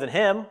be better than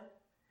him,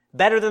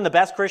 better than the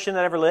best Christian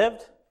that ever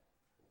lived,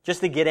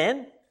 just to get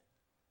in?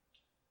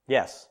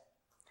 Yes,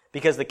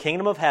 because the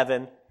kingdom of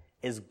heaven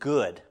is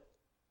good,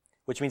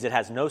 which means it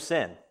has no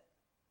sin.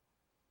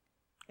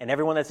 And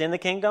everyone that's in the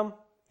kingdom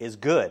is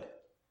good,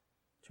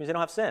 which means they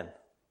don't have sin.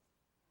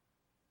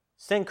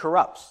 Sin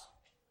corrupts.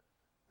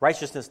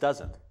 Righteousness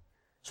doesn't.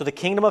 So the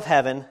kingdom of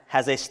heaven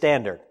has a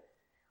standard,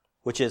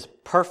 which is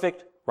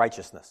perfect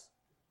righteousness.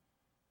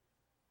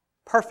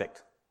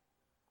 Perfect.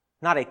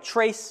 Not a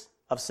trace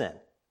of sin.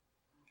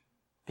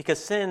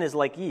 Because sin is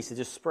like yeast, it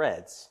just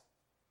spreads.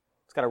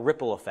 It's got a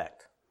ripple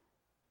effect.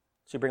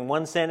 So you bring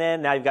one sin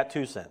in, now you've got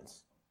two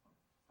sins.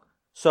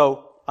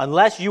 So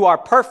unless you are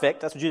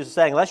perfect, that's what Jesus is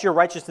saying, unless your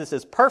righteousness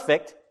is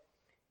perfect,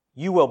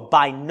 you will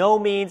by no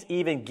means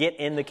even get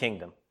in the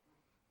kingdom.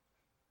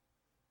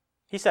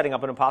 He's setting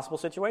up an impossible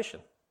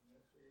situation.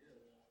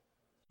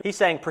 He's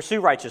saying,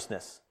 pursue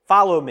righteousness,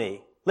 follow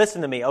me,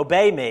 listen to me,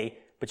 obey me,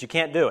 but you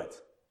can't do it.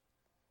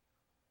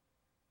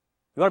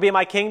 You want to be in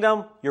my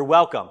kingdom? You're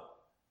welcome,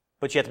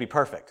 but you have to be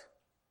perfect.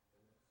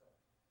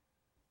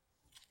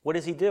 What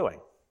is he doing?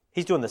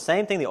 He's doing the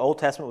same thing the Old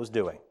Testament was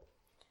doing.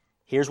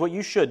 Here's what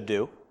you should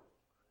do,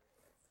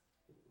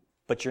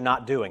 but you're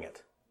not doing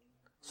it.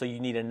 So you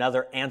need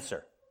another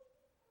answer.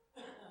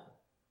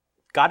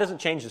 God doesn't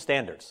change the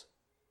standards.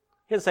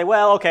 He doesn't say,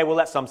 well, okay, we'll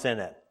let some sin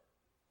in.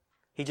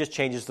 He just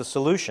changes the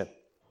solution.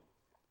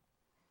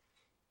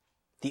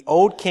 The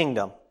old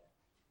kingdom,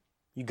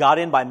 you got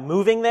in by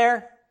moving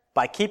there,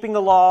 by keeping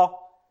the law,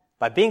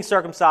 by being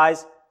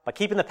circumcised, by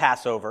keeping the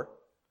Passover,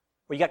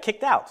 or you got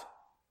kicked out.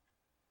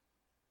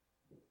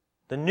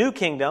 The new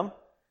kingdom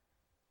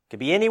could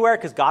be anywhere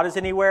because God is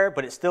anywhere,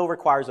 but it still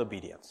requires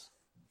obedience.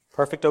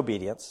 Perfect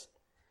obedience.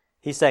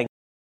 He's saying,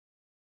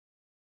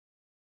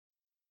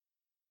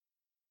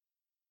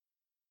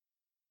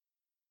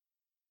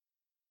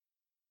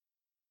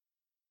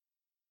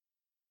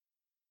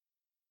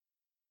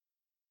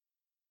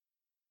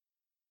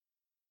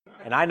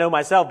 and I know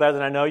myself better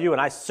than I know you,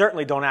 and I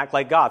certainly don't act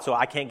like God, so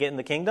I can't get in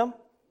the kingdom?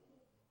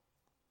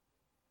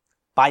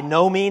 By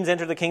no means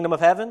enter the kingdom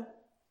of heaven?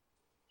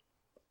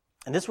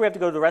 And this is where we have to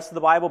go to the rest of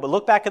the Bible, but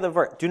look back at the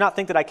verse. Do not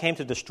think that I came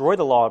to destroy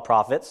the law and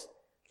prophets,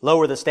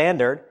 lower the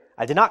standard.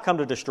 I did not come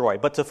to destroy,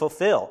 but to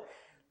fulfill.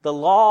 The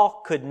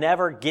law could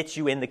never get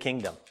you in the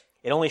kingdom.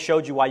 It only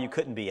showed you why you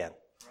couldn't be in.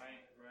 Right.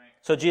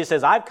 So Jesus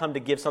says, I've come to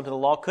give something the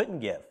law couldn't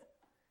give.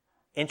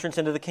 Entrance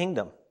into the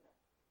kingdom.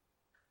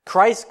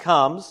 Christ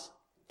comes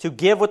to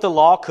give what the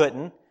law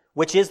couldn't,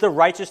 which is the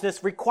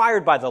righteousness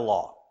required by the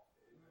law.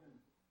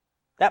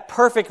 That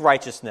perfect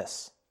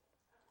righteousness.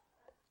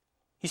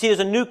 You see, there's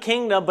a new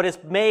kingdom, but it's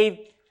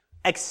made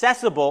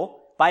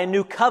accessible by a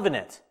new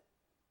covenant.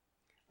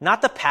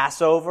 Not the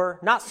Passover,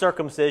 not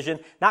circumcision,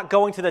 not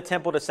going to the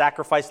temple to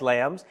sacrifice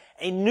lambs.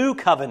 A new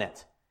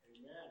covenant.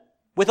 Amen.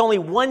 With only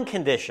one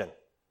condition.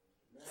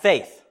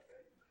 Faith.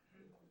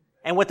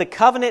 And what the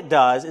covenant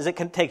does is it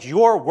takes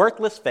your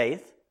worthless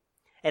faith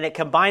and it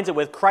combines it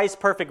with Christ's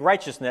perfect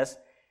righteousness.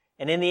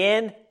 And in the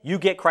end, you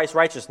get Christ's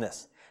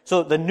righteousness.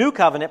 So the new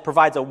covenant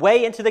provides a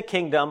way into the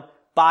kingdom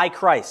by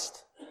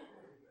Christ.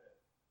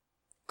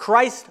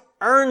 Christ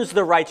earns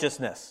the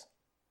righteousness.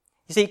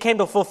 You see, he came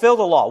to fulfill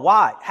the law.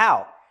 Why?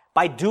 How?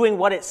 By doing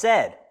what it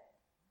said.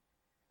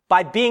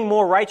 By being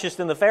more righteous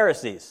than the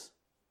Pharisees.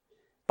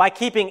 By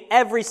keeping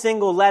every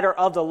single letter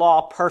of the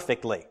law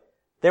perfectly.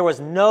 There was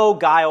no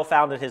guile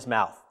found in his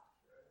mouth.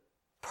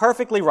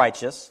 Perfectly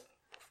righteous,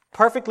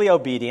 perfectly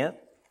obedient,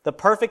 the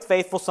perfect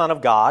faithful Son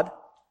of God.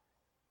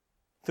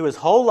 Through his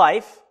whole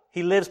life,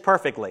 he lives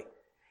perfectly.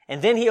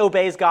 And then he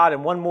obeys God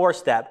in one more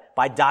step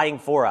by dying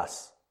for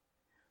us,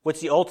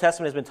 which the Old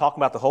Testament has been talking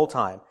about the whole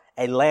time.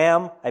 A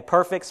lamb, a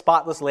perfect,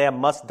 spotless lamb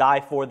must die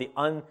for the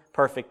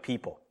unperfect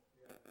people.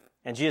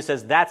 And Jesus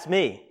says, that's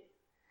me.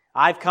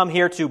 I've come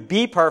here to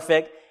be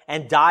perfect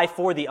and die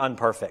for the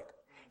unperfect.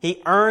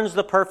 He earns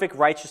the perfect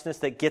righteousness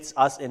that gets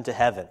us into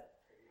heaven.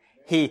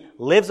 He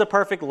lives a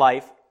perfect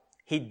life.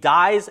 He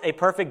dies a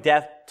perfect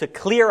death to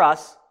clear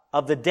us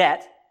of the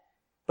debt.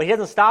 But he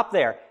doesn't stop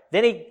there.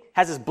 Then he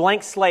has this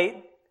blank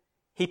slate.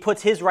 He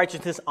puts his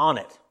righteousness on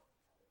it.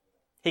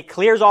 He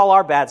clears all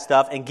our bad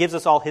stuff and gives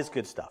us all his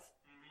good stuff.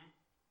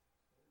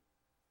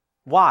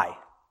 Why?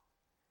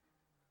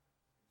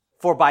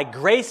 For by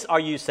grace are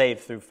you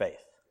saved through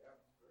faith.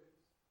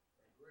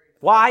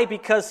 Why?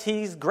 Because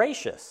he's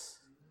gracious.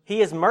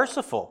 He is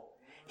merciful.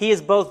 He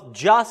is both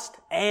just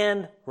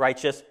and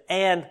righteous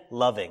and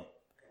loving.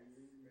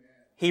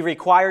 He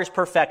requires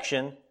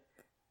perfection,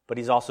 but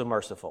he's also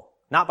merciful.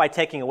 Not by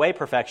taking away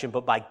perfection,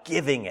 but by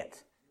giving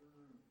it.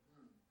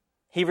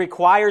 He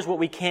requires what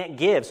we can't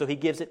give, so he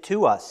gives it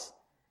to us.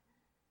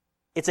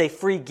 It's a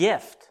free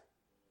gift.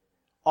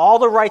 All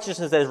the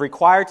righteousness that is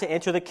required to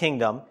enter the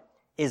kingdom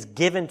is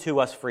given to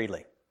us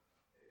freely.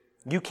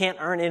 You can't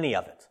earn any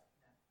of it.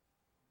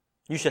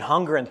 You should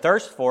hunger and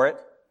thirst for it,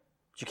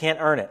 but you can't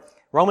earn it.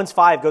 Romans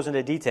 5 goes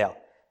into detail.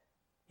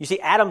 You see,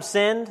 Adam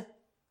sinned,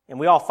 and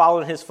we all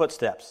followed in his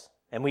footsteps,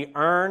 and we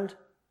earned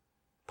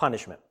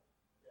punishment.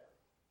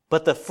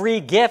 But the free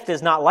gift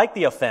is not like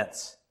the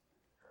offense.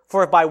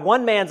 For if by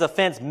one man's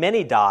offense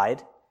many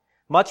died,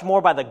 much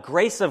more by the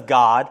grace of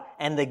God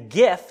and the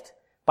gift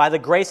by the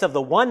grace of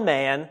the one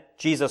man,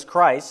 Jesus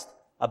Christ,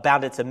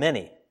 abounded to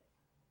many.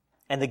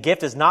 And the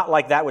gift is not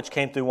like that which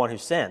came through one who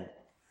sinned.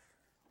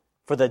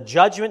 For the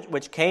judgment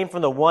which came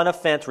from the one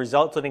offense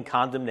resulted in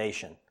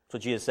condemnation. That's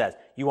what Jesus says.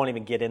 You won't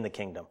even get in the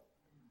kingdom.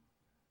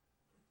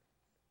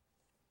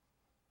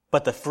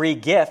 But the free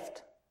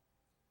gift,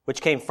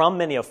 which came from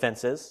many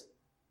offenses,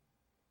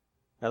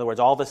 in other words,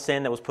 all the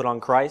sin that was put on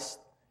Christ,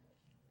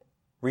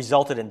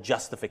 resulted in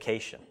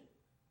justification.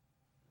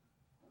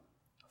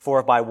 For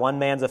if by one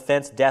man's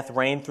offense death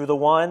reigned through the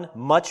one,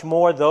 much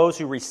more those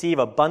who receive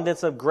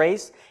abundance of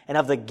grace and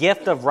of the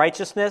gift of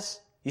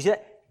righteousness. You see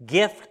that?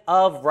 Gift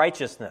of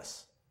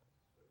righteousness.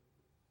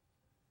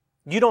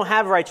 You don't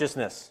have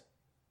righteousness.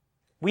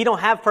 We don't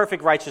have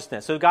perfect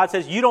righteousness. So God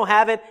says you don't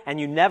have it and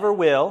you never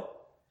will.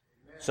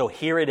 So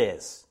here it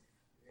is.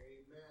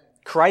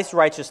 Christ's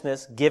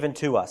righteousness given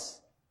to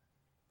us,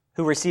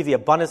 who receive the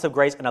abundance of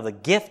grace and of the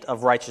gift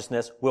of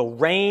righteousness, will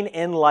reign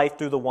in life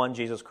through the one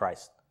Jesus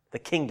Christ, the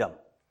kingdom.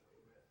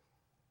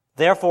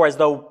 Therefore, as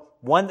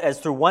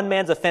through one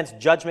man's offense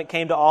judgment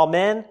came to all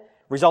men,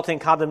 resulting in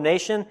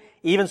condemnation,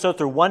 even so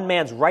through one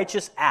man's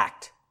righteous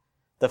act,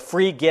 the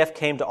free gift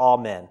came to all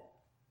men,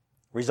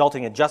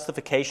 resulting in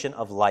justification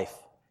of life.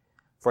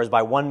 For as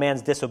by one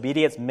man's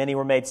disobedience many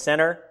were made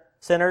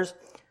sinners,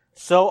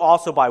 so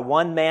also by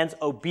one man's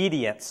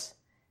obedience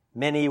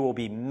many will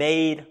be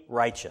made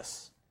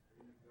righteous.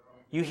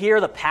 You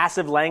hear the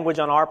passive language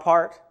on our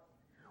part?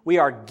 We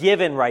are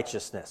given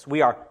righteousness.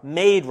 We are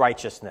made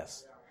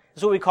righteousness.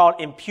 This is what we call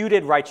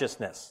imputed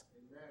righteousness.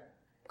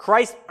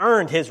 Christ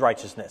earned his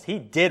righteousness. He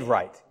did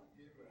right.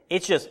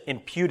 It's just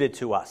imputed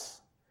to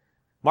us.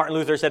 Martin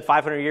Luther said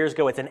 500 years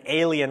ago, it's an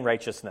alien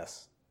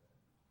righteousness.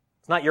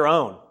 It's not your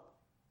own.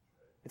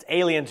 It's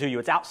alien to you.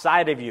 It's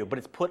outside of you, but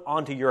it's put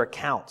onto your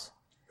account.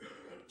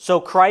 So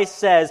Christ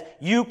says,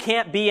 you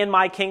can't be in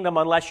my kingdom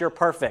unless you're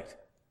perfect.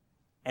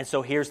 And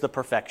so here's the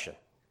perfection.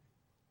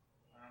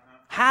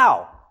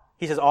 How?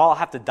 He says, I'll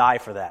have to die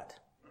for that.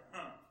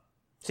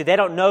 See, they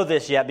don't know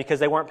this yet because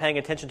they weren't paying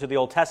attention to the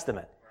Old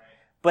Testament.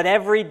 But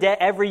every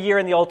year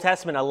in the Old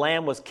Testament, a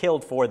lamb was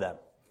killed for them.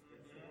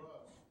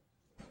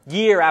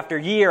 Year after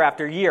year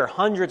after year,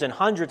 hundreds and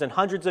hundreds and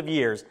hundreds of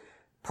years,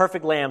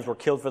 perfect lambs were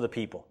killed for the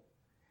people.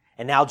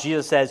 And now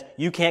Jesus says,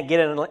 you can't get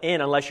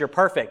in unless you're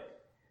perfect.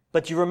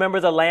 But you remember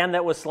the lamb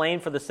that was slain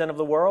for the sin of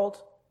the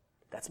world?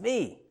 That's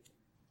me.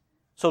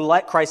 So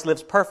let Christ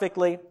lives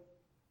perfectly,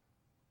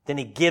 then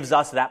he gives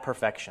us that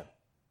perfection.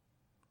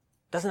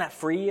 Doesn't that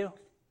free you?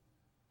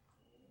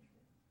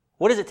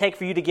 What does it take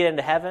for you to get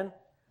into heaven?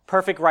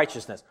 Perfect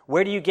righteousness.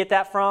 Where do you get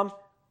that from?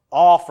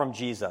 All from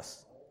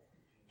Jesus.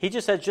 He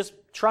just says, just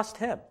trust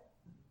him.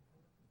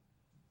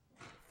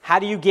 How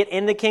do you get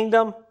in the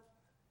kingdom?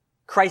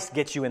 Christ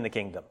gets you in the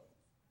kingdom.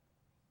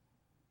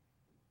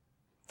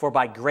 For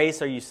by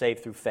grace are you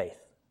saved through faith.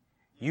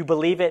 You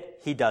believe it,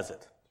 he does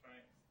it.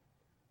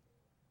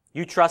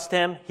 You trust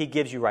him, he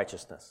gives you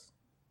righteousness.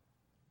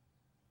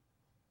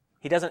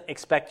 He doesn't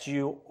expect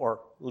you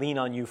or lean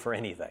on you for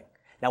anything.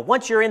 Now,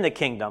 once you're in the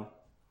kingdom,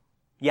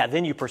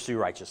 then you pursue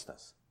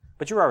righteousness.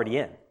 But you're already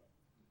in.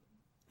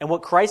 And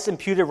what Christ's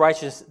imputed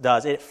righteousness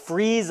does, it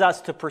frees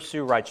us to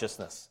pursue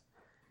righteousness.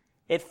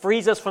 It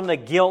frees us from the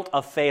guilt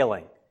of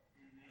failing.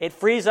 It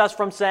frees us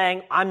from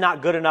saying, I'm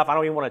not good enough, I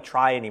don't even want to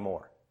try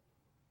anymore.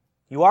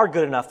 You are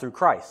good enough through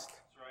Christ.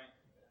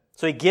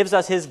 So he gives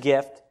us his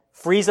gift,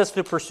 frees us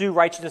to pursue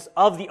righteousness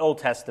of the Old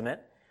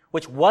Testament,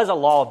 which was a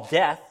law of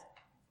death.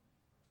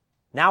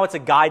 Now it's a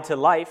guide to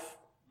life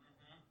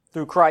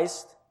through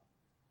Christ.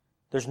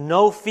 There's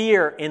no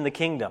fear in the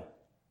kingdom.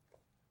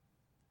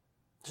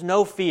 There's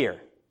no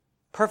fear.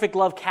 Perfect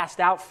love casts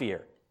out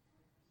fear.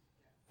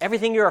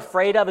 Everything you're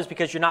afraid of is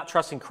because you're not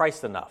trusting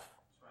Christ enough.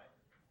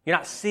 You're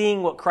not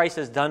seeing what Christ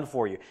has done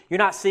for you. You're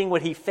not seeing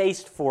what he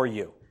faced for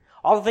you.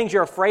 All the things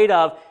you're afraid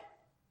of,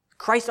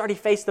 Christ already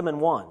faced them and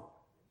won.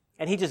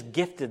 And he just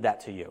gifted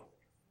that to you.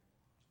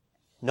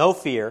 No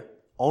fear,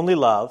 only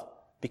love,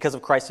 because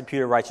of Christ's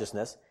imputed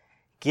righteousness,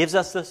 gives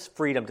us this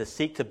freedom to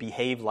seek to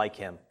behave like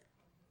him.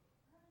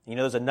 You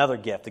know, there's another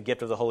gift, the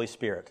gift of the Holy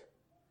Spirit.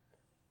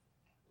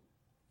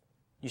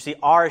 You see,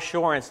 our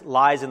assurance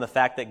lies in the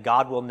fact that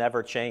God will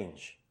never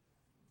change.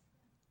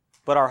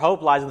 But our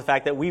hope lies in the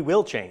fact that we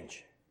will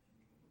change.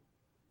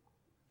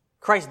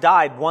 Christ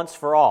died once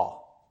for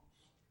all,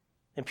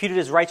 imputed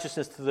his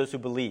righteousness to those who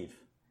believe,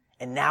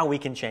 and now we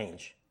can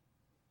change.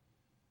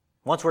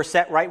 Once we're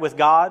set right with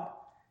God,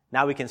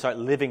 now we can start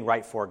living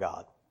right for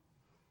God.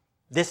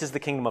 This is the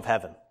kingdom of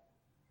heaven.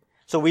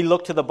 So we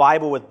look to the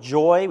Bible with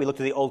joy, we look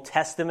to the Old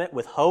Testament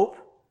with hope,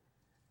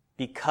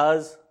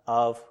 because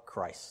of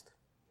Christ.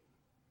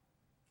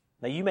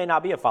 Now, you may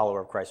not be a follower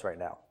of Christ right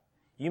now.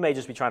 You may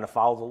just be trying to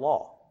follow the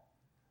law.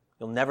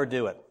 You'll never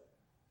do it.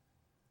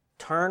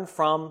 Turn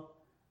from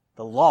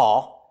the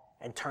law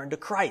and turn to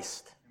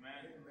Christ. Amen.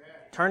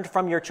 Turn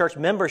from your church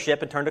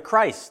membership and turn to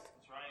Christ.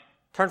 That's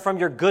right. Turn from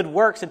your good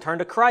works and turn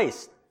to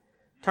Christ.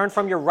 Turn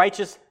from your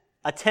righteous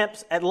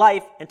attempts at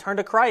life and turn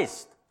to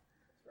Christ.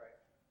 That's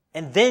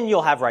right. And then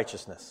you'll have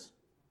righteousness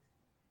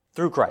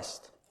through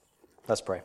Christ. Let's pray.